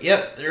was like,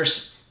 yep,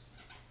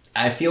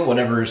 I feel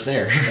whatever is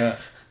there. Yeah.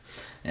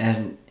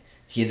 And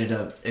he ended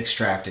up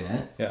extracting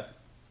it. Yeah.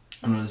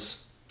 And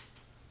his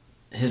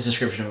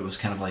description of it was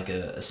kind of like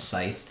a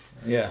scythe.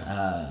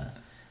 Yeah.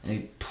 And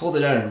he pulled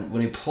it out, and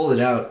when he pulled it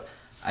out,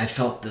 I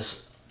felt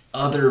this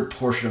other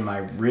portion of my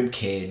rib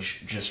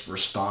cage just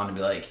respond and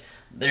be like,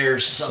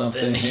 there's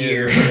something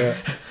here. Yeah.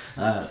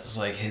 It's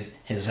like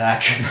his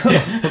action.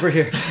 Over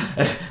here.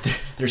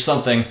 There's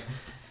something.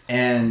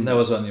 And that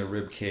was on your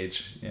rib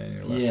cage. Yeah,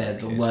 your left yeah, rib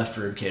the cage. left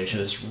rib cage. It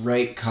was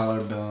right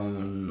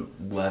collarbone,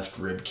 left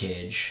rib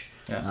cage.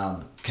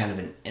 Yeah. Kind of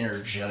an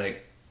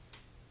energetic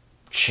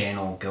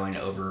channel going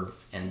over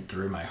and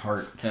through my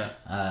heart.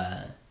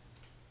 Yeah.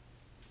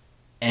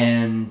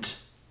 And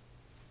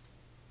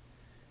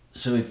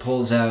so he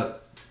pulls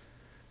out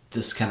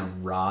this kind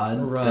of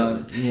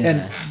rod. Yeah.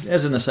 And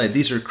as an aside,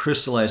 these are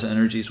crystallized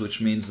energies, which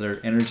means they're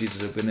energies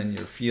that have been in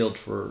your field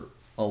for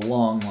a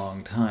long,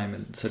 long time,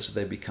 and such that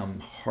they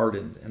become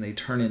hardened, and they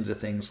turn into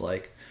things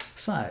like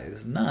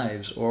scythes,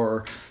 knives,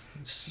 or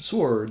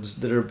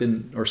swords that have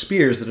been, or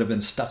spears that have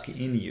been stuck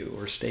in you,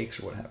 or stakes,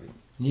 or what have you.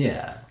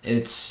 Yeah,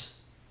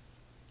 it's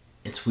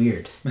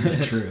weird,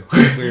 but true.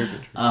 It's weird,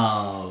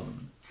 but true.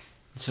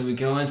 So we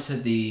go into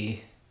the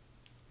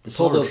Pull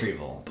soul those-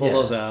 retrieval. Pull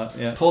those out.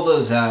 Yeah. Pull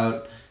those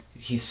out.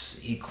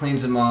 He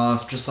cleans them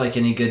off, just like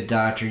any good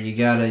doctor. You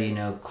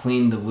gotta,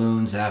 clean the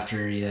wounds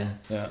after you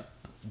Yeah.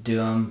 do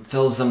them.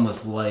 Fills them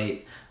with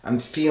light. I'm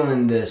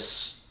feeling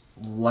this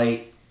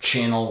light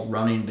channel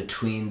running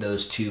between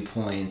those 2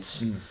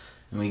 points.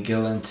 And we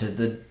go into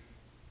the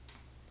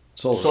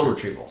soul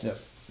retrieval. Yep.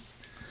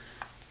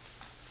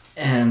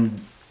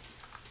 And,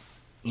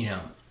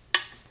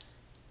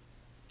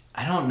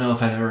 I don't know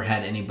if I've ever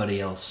had anybody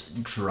else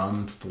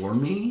drum for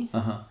me.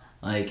 Uh-huh.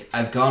 Like,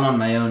 I've gone on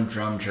my own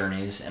drum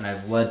journeys, and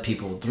I've led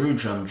people through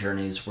drum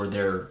journeys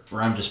where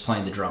I'm just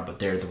playing the drum, but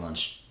they're the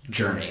ones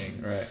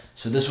journeying. Right.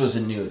 So this was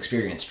a new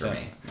experience for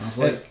me. I was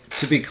like,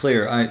 To be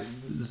clear,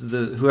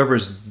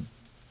 whoever's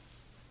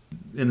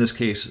in this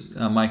case,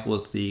 Michael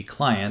was the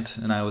client,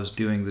 and I was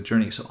doing the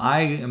journey. So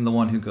I am the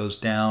one who goes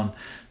down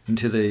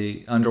into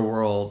the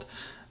underworld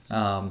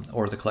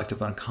or the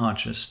collective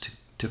unconscious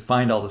to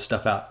find all this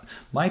stuff out.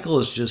 Michael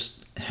is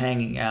just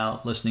hanging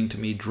out, listening to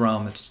me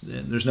drum.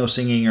 There's no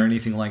singing or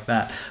anything like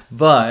that.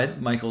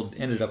 But Michael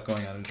ended up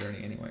going on a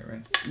journey anyway,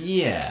 right?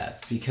 yeah,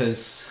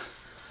 because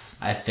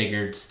I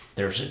figured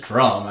there's a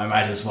drum. I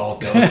might as well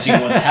go see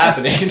what's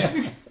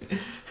happening.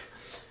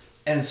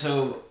 And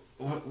so,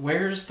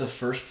 where's the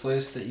first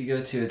place that you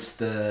go to? It's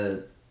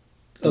the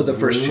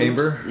first wound?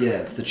 chamber? Yeah,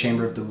 it's the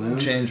chamber of the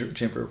wound.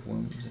 Chamber of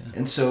Wounds, yeah.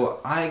 And so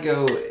I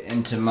go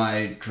into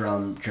my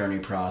drum journey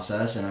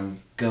process, and I'm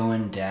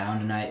going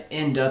down, and I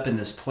end up in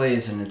this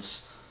place, and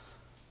it's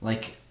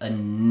like a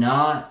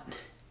knot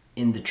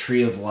in the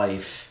tree of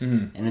life,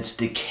 and it's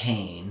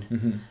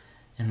decaying,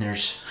 and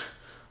there's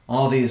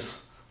all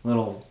these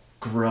little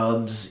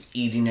grubs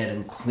eating it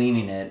and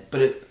cleaning it,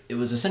 but it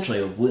was essentially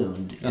a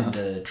wound in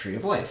the tree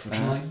of life, which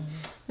I'm like,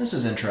 this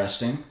is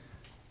interesting.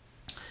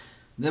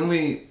 Then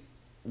we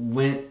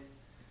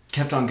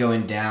kept on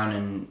going down,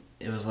 and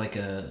it was like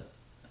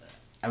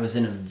I was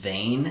in a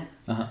vein,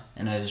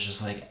 and I was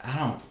just like, I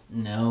don't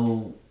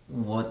know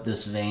what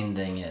this vein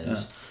thing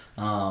is,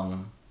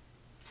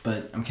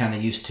 but I'm kind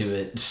of used to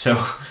it,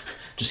 so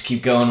just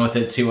keep going with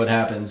it, see what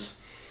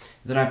happens.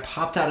 Then I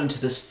popped out into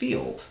this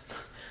field,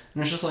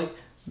 and it's just like,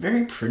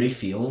 very pretty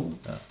field,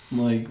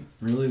 like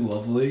really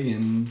lovely,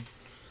 and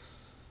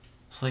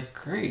it's like,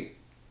 great,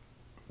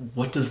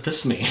 what does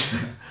this mean?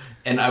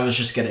 And I was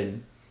just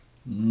getting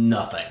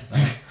nothing,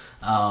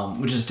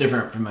 which is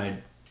different from my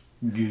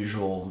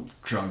usual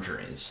drum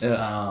journeys.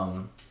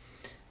 Yeah.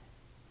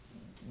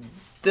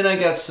 Then I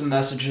got some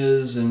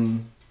messages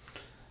and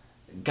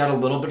got a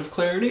little bit of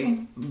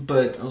clarity,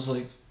 but I was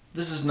like,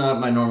 this is not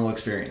my normal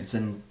experience.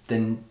 And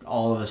then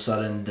all of a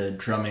sudden the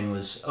drumming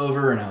was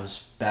over and I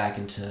was back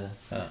into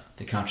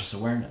the conscious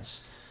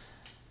awareness.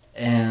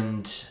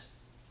 And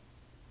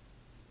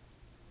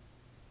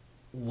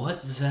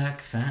what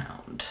Zach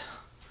found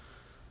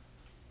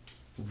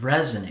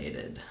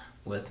resonated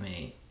with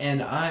me,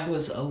 and I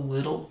was a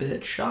little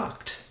bit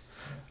shocked.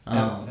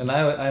 And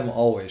I'm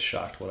always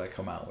shocked what I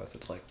come out with.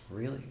 It's like,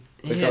 really?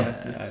 But go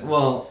ahead. Yeah.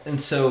 Well,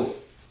 and so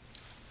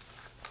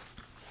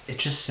it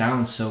just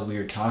sounds so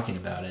weird talking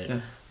about it. Yeah.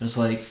 It was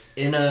like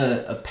in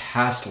a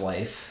past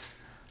life,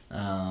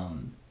 I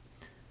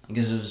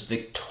guess it was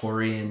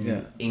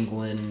Victorian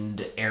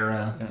England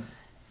era,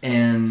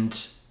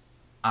 and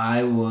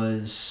I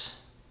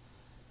was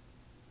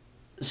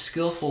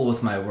skillful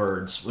with my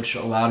words, which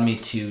allowed me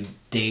to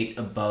date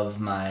above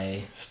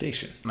my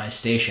station.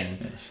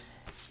 Yes.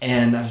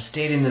 And I was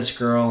dating this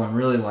girl and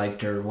really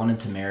liked her,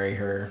 wanted to marry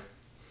her.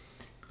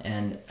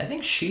 And I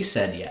think she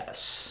said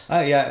yes.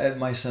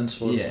 My sense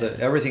was that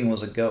everything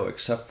was a go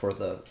except for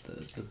the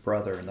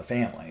brother and the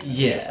family. And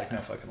yeah. It's like, no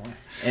fucking way.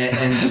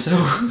 And so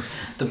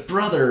the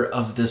brother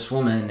of this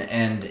woman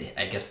and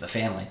I guess the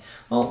family,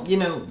 well,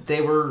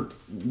 they were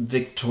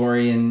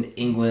Victorian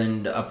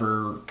England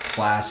upper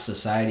class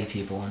society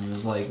people. And he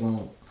was like,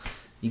 well,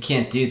 you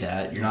can't do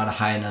that. You're not a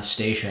high enough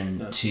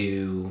station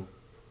to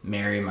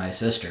marry my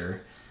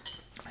sister.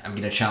 I'm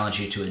going to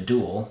challenge you to a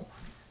duel.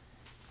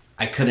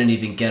 I couldn't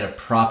even get a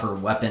proper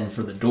weapon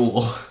for the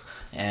duel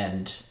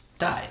and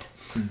died.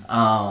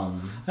 I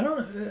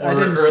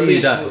didn't see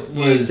that.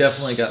 You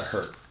definitely got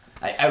hurt.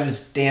 I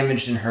was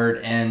damaged and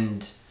hurt,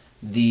 and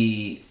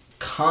the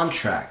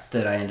contract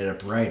that I ended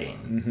up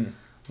writing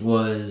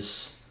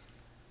was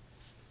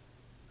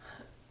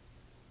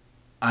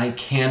I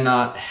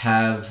cannot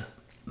have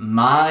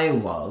my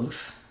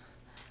love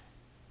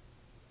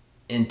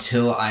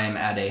until I am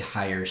at a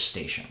higher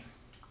station.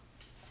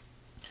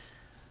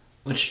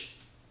 Which,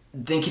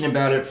 thinking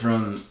about it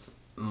from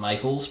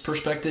Michael's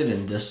perspective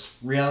in this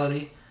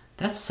reality,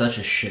 that's such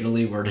a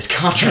shittily worded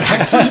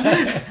contract.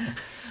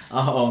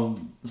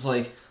 It's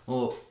like,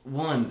 well,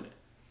 one,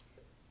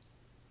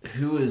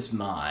 who is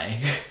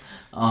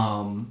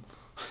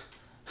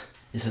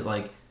is it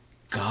like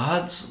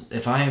God's?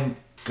 If I'm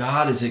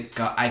God, is it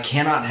God? I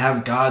cannot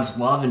have God's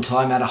love until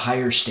I'm at a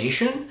higher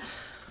station?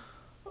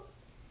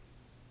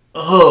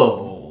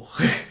 Oh,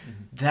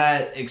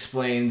 that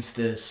explains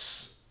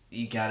this.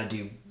 You gotta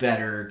do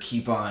better,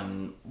 keep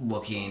on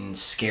looking,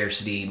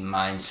 scarcity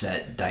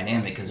mindset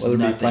dynamic, because Whether it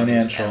be nothing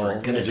is financial,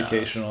 ever good enough.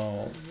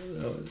 educational,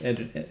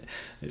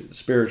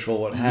 spiritual,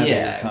 what have you,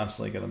 you're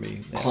constantly going to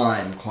be...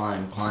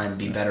 Climb,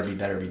 be better, be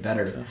better, be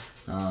better.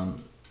 Yeah.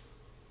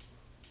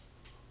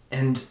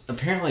 And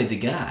apparently the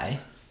guy,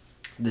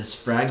 this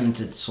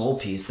fragmented soul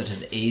piece that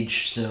had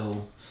aged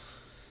so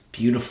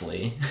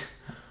beautifully,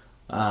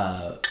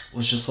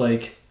 was just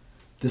like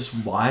this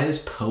wise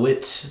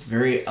poet,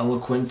 very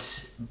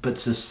eloquent but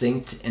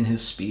succinct in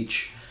his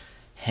speech,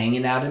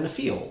 hanging out in a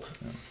field.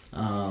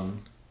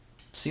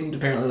 Seemed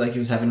apparently like he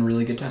was having a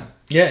really good time.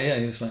 Yeah,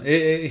 he was fine.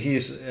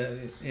 He's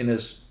he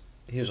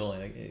was only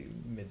like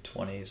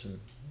mid-20s, and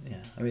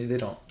yeah, I mean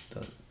the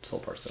soul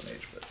parts don't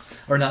age,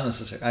 or not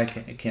necessarily. I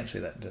can't say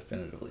that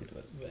definitively,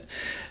 but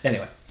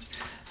anyway,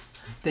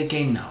 they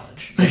gain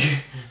knowledge.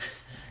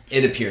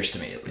 It appears to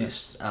me, at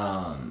least,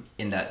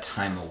 in that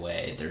time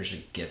away, there's a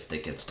gift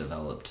that gets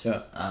developed.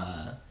 Yeah.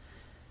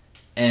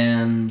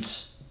 And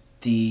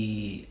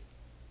the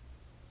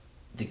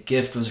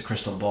gift was a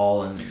crystal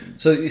ball, and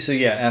so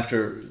yeah,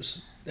 after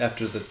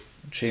the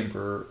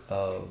chamber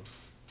of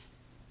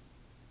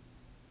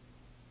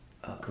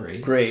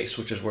grace,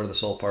 which is where the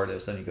soul part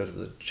is, then you go to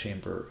the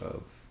chamber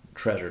of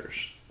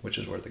treasures, which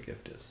is where the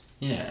gift is.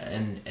 Yeah,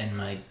 and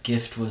my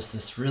gift was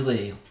this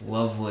really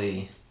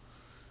lovely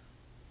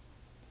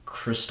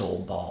crystal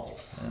ball.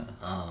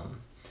 Yeah.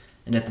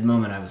 And at the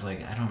moment I was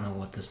like, I don't know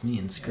what this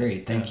means.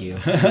 Great, thank you.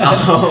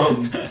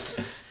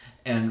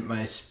 And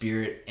my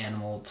spirit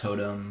animal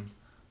totem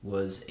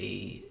was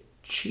a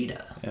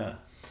cheetah. Yeah.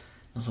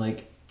 I was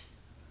like,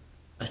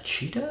 a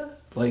cheetah?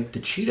 Like the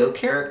Cheeto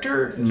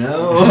character?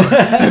 No.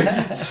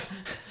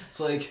 It's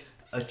like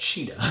a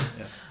cheetah.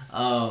 Yeah.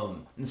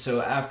 And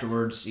so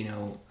afterwards,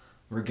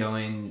 we're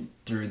going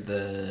through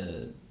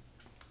the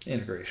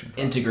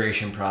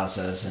integration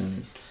process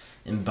and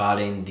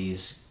embodying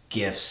these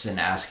gifts and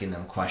asking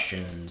them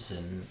questions,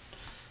 and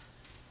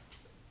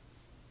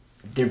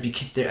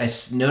I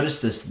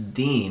noticed this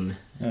theme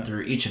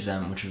through each of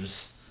them, which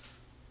was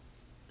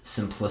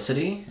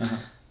simplicity,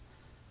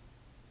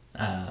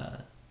 kind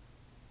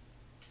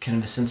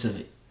of a sense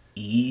of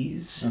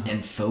ease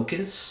and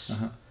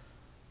focus,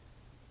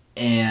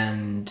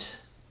 and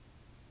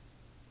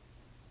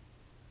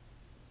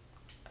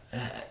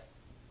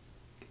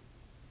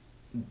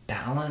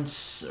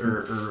balance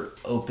or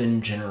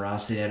open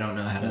generosity. I don't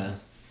know how to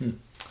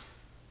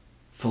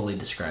fully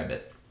describe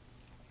it.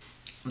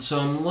 So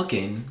I'm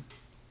looking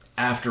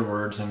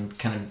afterwards. I'm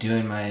kind of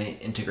doing my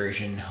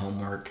integration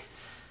homework.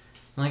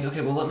 I'm like,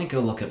 okay, well, let me go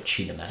look up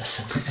cheetah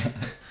medicine.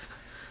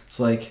 It's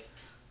like,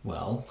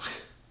 well,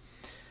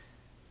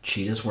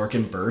 cheetahs work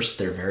in bursts.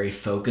 They're very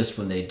focused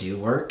when they do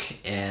work,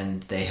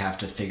 and they have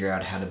to figure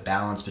out how to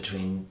balance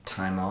between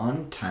time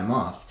on, time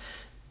off.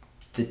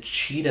 The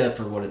cheetah,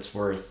 for what it's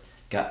worth,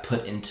 got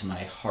put into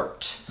my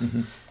heart.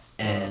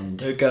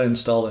 And it got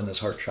installed in his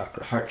heart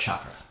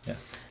chakra. Yeah.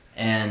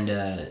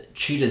 And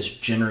cheetahs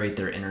generate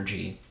their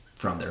energy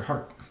from their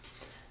heart.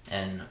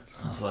 And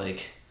I was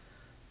like,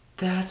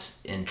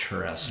 that's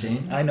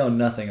interesting. I know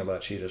nothing about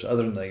cheetahs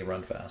other than they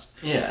run fast.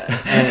 Yeah.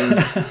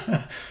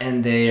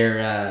 And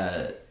they're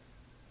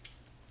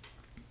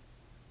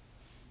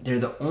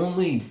the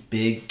only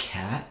big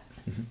cat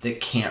that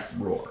can't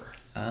roar.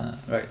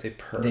 Right, they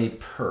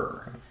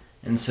purr.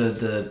 And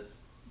so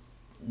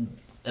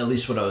at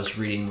least what I was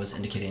reading was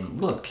indicating,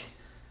 look,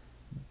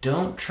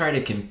 don't try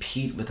to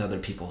compete with other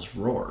people's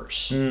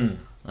roars.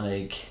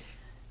 Like,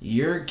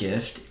 your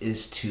gift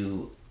is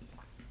to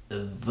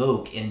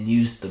evoke and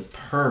use the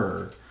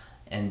purr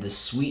and the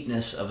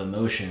sweetness of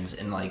emotions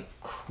in like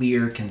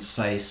clear,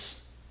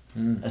 concise,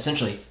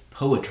 essentially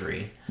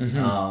poetry,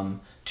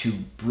 to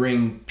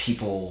bring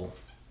people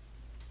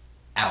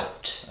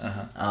out.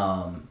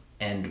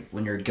 And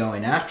when you're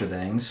going after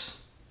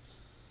things,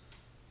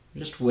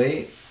 just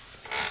wait.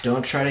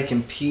 Don't try to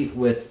compete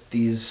with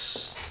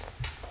these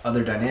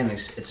other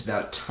dynamics. It's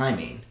about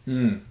timing.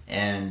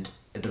 And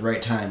at the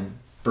right time,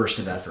 burst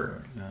of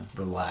effort,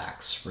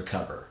 relax,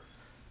 recover.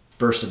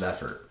 Burst of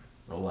effort,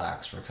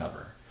 relax,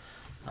 recover.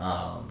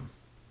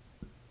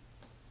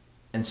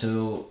 And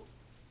so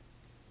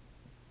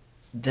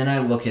then I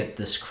look at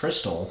this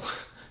crystal,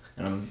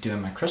 and I'm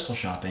doing my crystal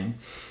shopping.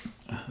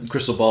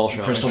 Crystal ball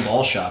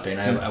shopping.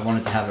 I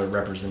wanted to have a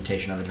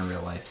representation of it in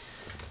real life.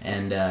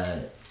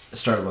 And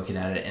started looking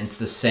at it, and it's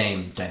the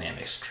same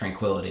dynamics: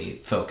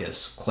 tranquility,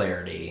 focus,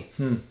 clarity,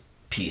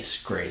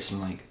 peace, grace. I'm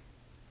like,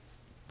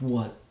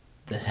 what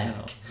the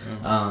heck?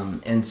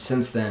 And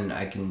since then,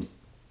 I can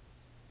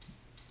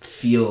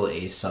feel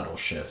a subtle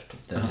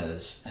shift that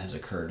has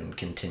occurred and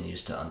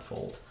continues to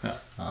unfold.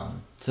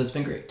 So it's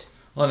been great.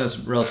 Well, and it's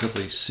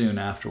relatively soon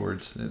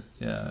afterwards.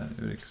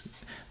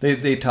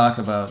 They talk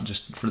about,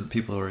 just for the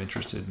people who are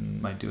interested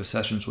and might do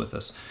sessions with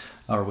us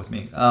or with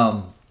me.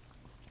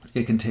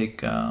 it can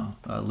take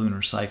a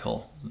lunar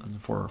cycle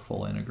for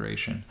full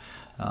integration.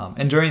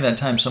 And during that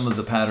time, some of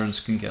the patterns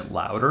can get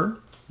louder,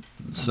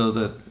 so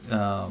that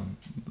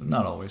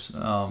not always.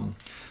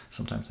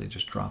 Sometimes they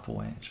just drop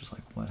away. It's just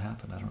like, what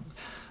happened? I don't.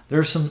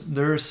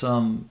 There are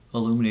some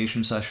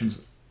illumination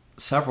sessions,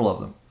 several of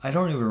them. I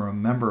don't even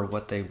remember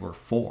what they were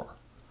for.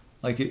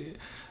 Like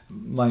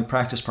my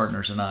practice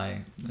partners and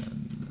I,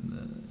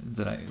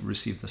 that I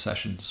received the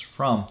sessions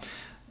from,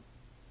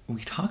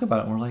 we talk about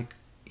it and we're like,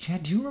 yeah,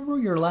 do you remember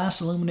what your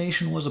last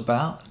illumination was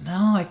about?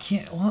 No, I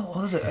can't. What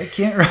was it? I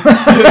can't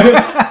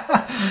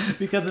remember.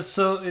 Because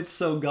it's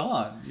so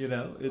gone,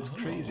 it's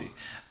crazy.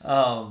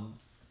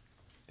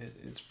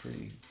 It's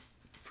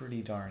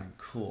pretty darn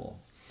cool.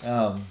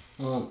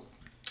 Well,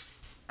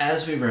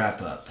 as we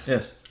wrap up,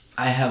 yes,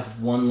 I have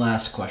one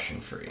last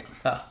question for you,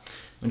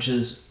 which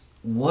is,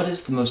 what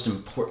is the most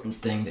important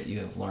thing that you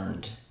have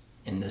learned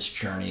in this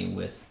journey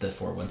with the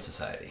 4-1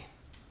 Society?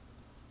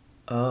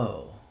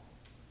 Oh.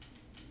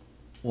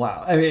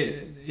 Wow. I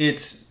mean,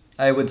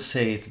 I would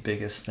say the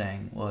biggest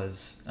thing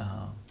was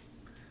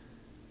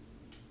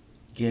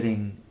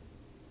getting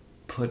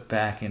put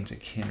back into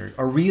kindergarten,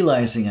 or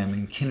realizing I'm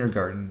in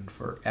kindergarten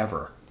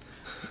forever,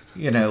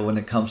 when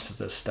it comes to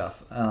this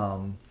stuff.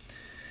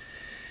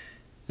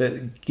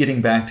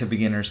 Getting back to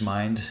beginner's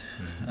mind,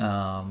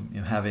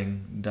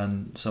 having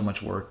done so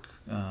much work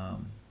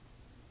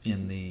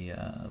in the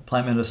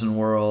plant medicine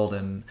world,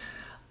 and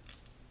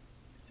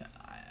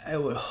I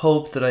would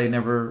hope that I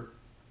never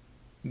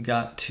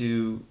got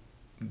too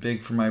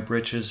big for my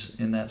britches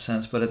in that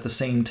sense, but at the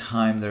same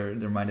time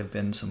there might have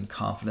been some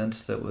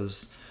confidence that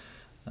was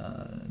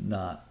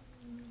not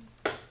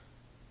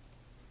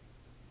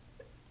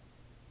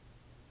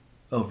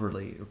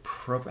overly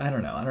appropriate. I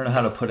don't know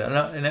how to put it.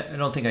 I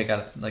don't think I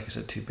got, like I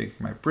said, too big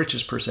for my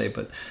britches per se,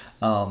 but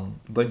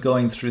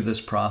going through this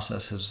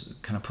process has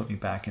kind of put me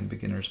back in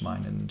beginner's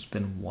mind, and it's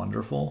been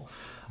wonderful.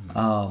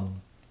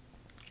 And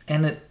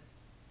it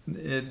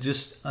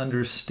just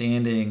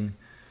understanding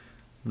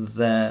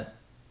that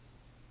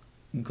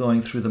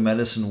going through the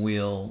medicine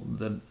wheel,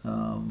 that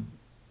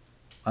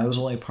I was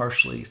only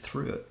partially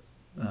through it,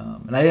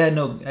 and I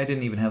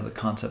didn't even have the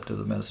concept of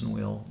the medicine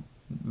wheel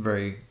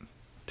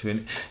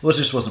it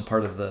just wasn't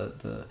part of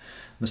the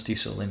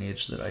mestizo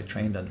lineage that I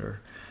trained under,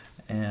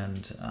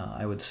 and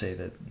I would say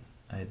that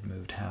I had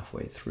moved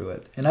halfway through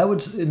it, and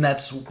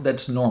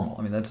that's normal.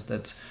 I mean,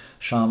 that's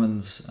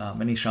shamans.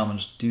 Many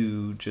shamans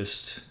do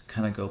just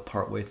kind of go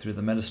partway through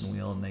the medicine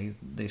wheel, and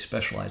they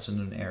specialize in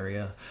an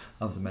area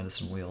of the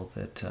medicine wheel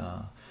that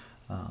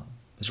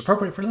is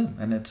appropriate for them,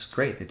 and it's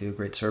great. They do a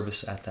great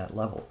service at that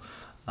level.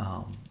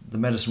 The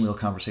medicine wheel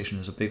conversation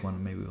is a big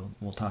one. Maybe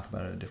we'll talk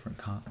about it in a different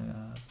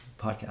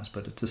podcast,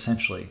 but it's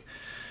essentially,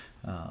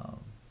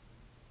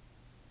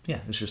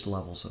 it's just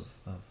levels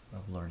of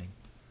learning.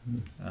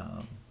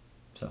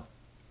 So,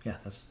 yeah,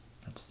 that's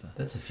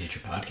a future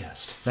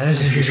podcast. That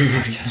is a future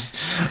podcast.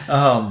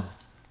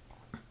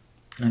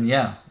 And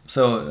yeah,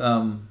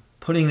 so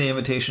putting the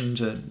invitation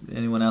to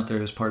anyone out there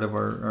who's part of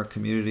our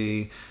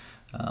community,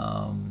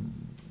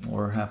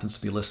 or happens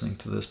to be listening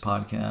to this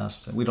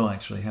podcast. We don't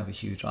actually have a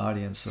huge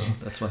audience, so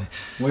that's why.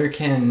 Where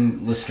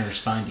can listeners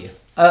find you?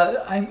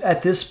 I'm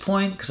at this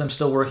point, because I'm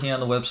still working on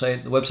the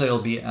website. The website will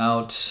be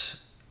out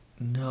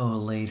no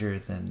later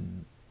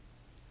than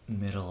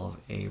middle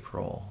of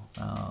April.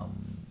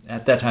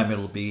 At that time,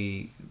 it'll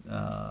be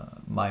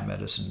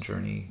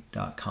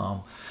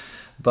mymedicinejourney.com.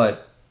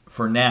 But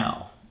for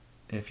now,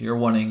 if you're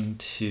wanting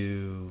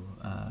to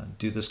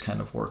do this kind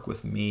of work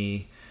with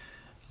me,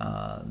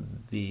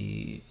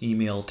 the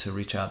email to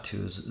reach out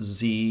to is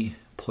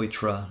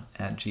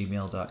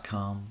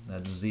zpoitra@gmail.com.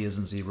 That's Z as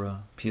in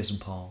zebra, P as in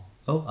Paul,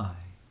 O-I,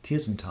 T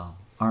as in Tom,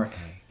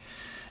 R-A,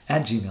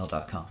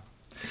 @gmail.com.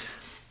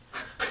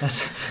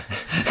 That's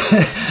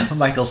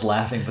Michael's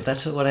laughing, but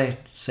that's what I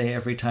say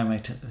every time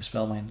I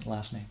spell my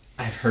last name.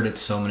 I've heard it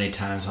so many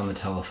times on the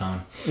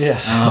telephone.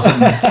 Yes.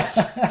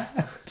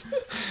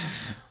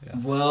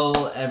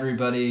 Well,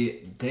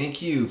 everybody,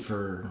 thank you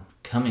for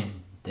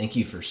coming. Thank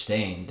you for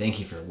staying. Thank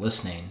you for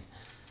listening.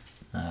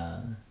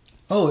 And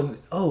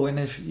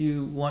if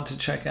you want to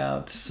check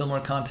out similar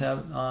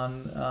content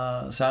on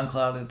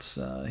SoundCloud, it's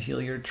Heal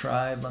Your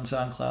Tribe on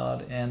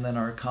SoundCloud, and then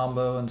our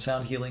combo and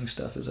sound healing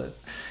stuff is at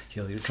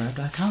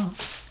healyourtribe.com.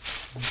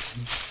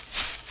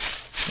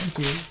 Thank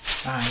you.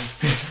 Bye.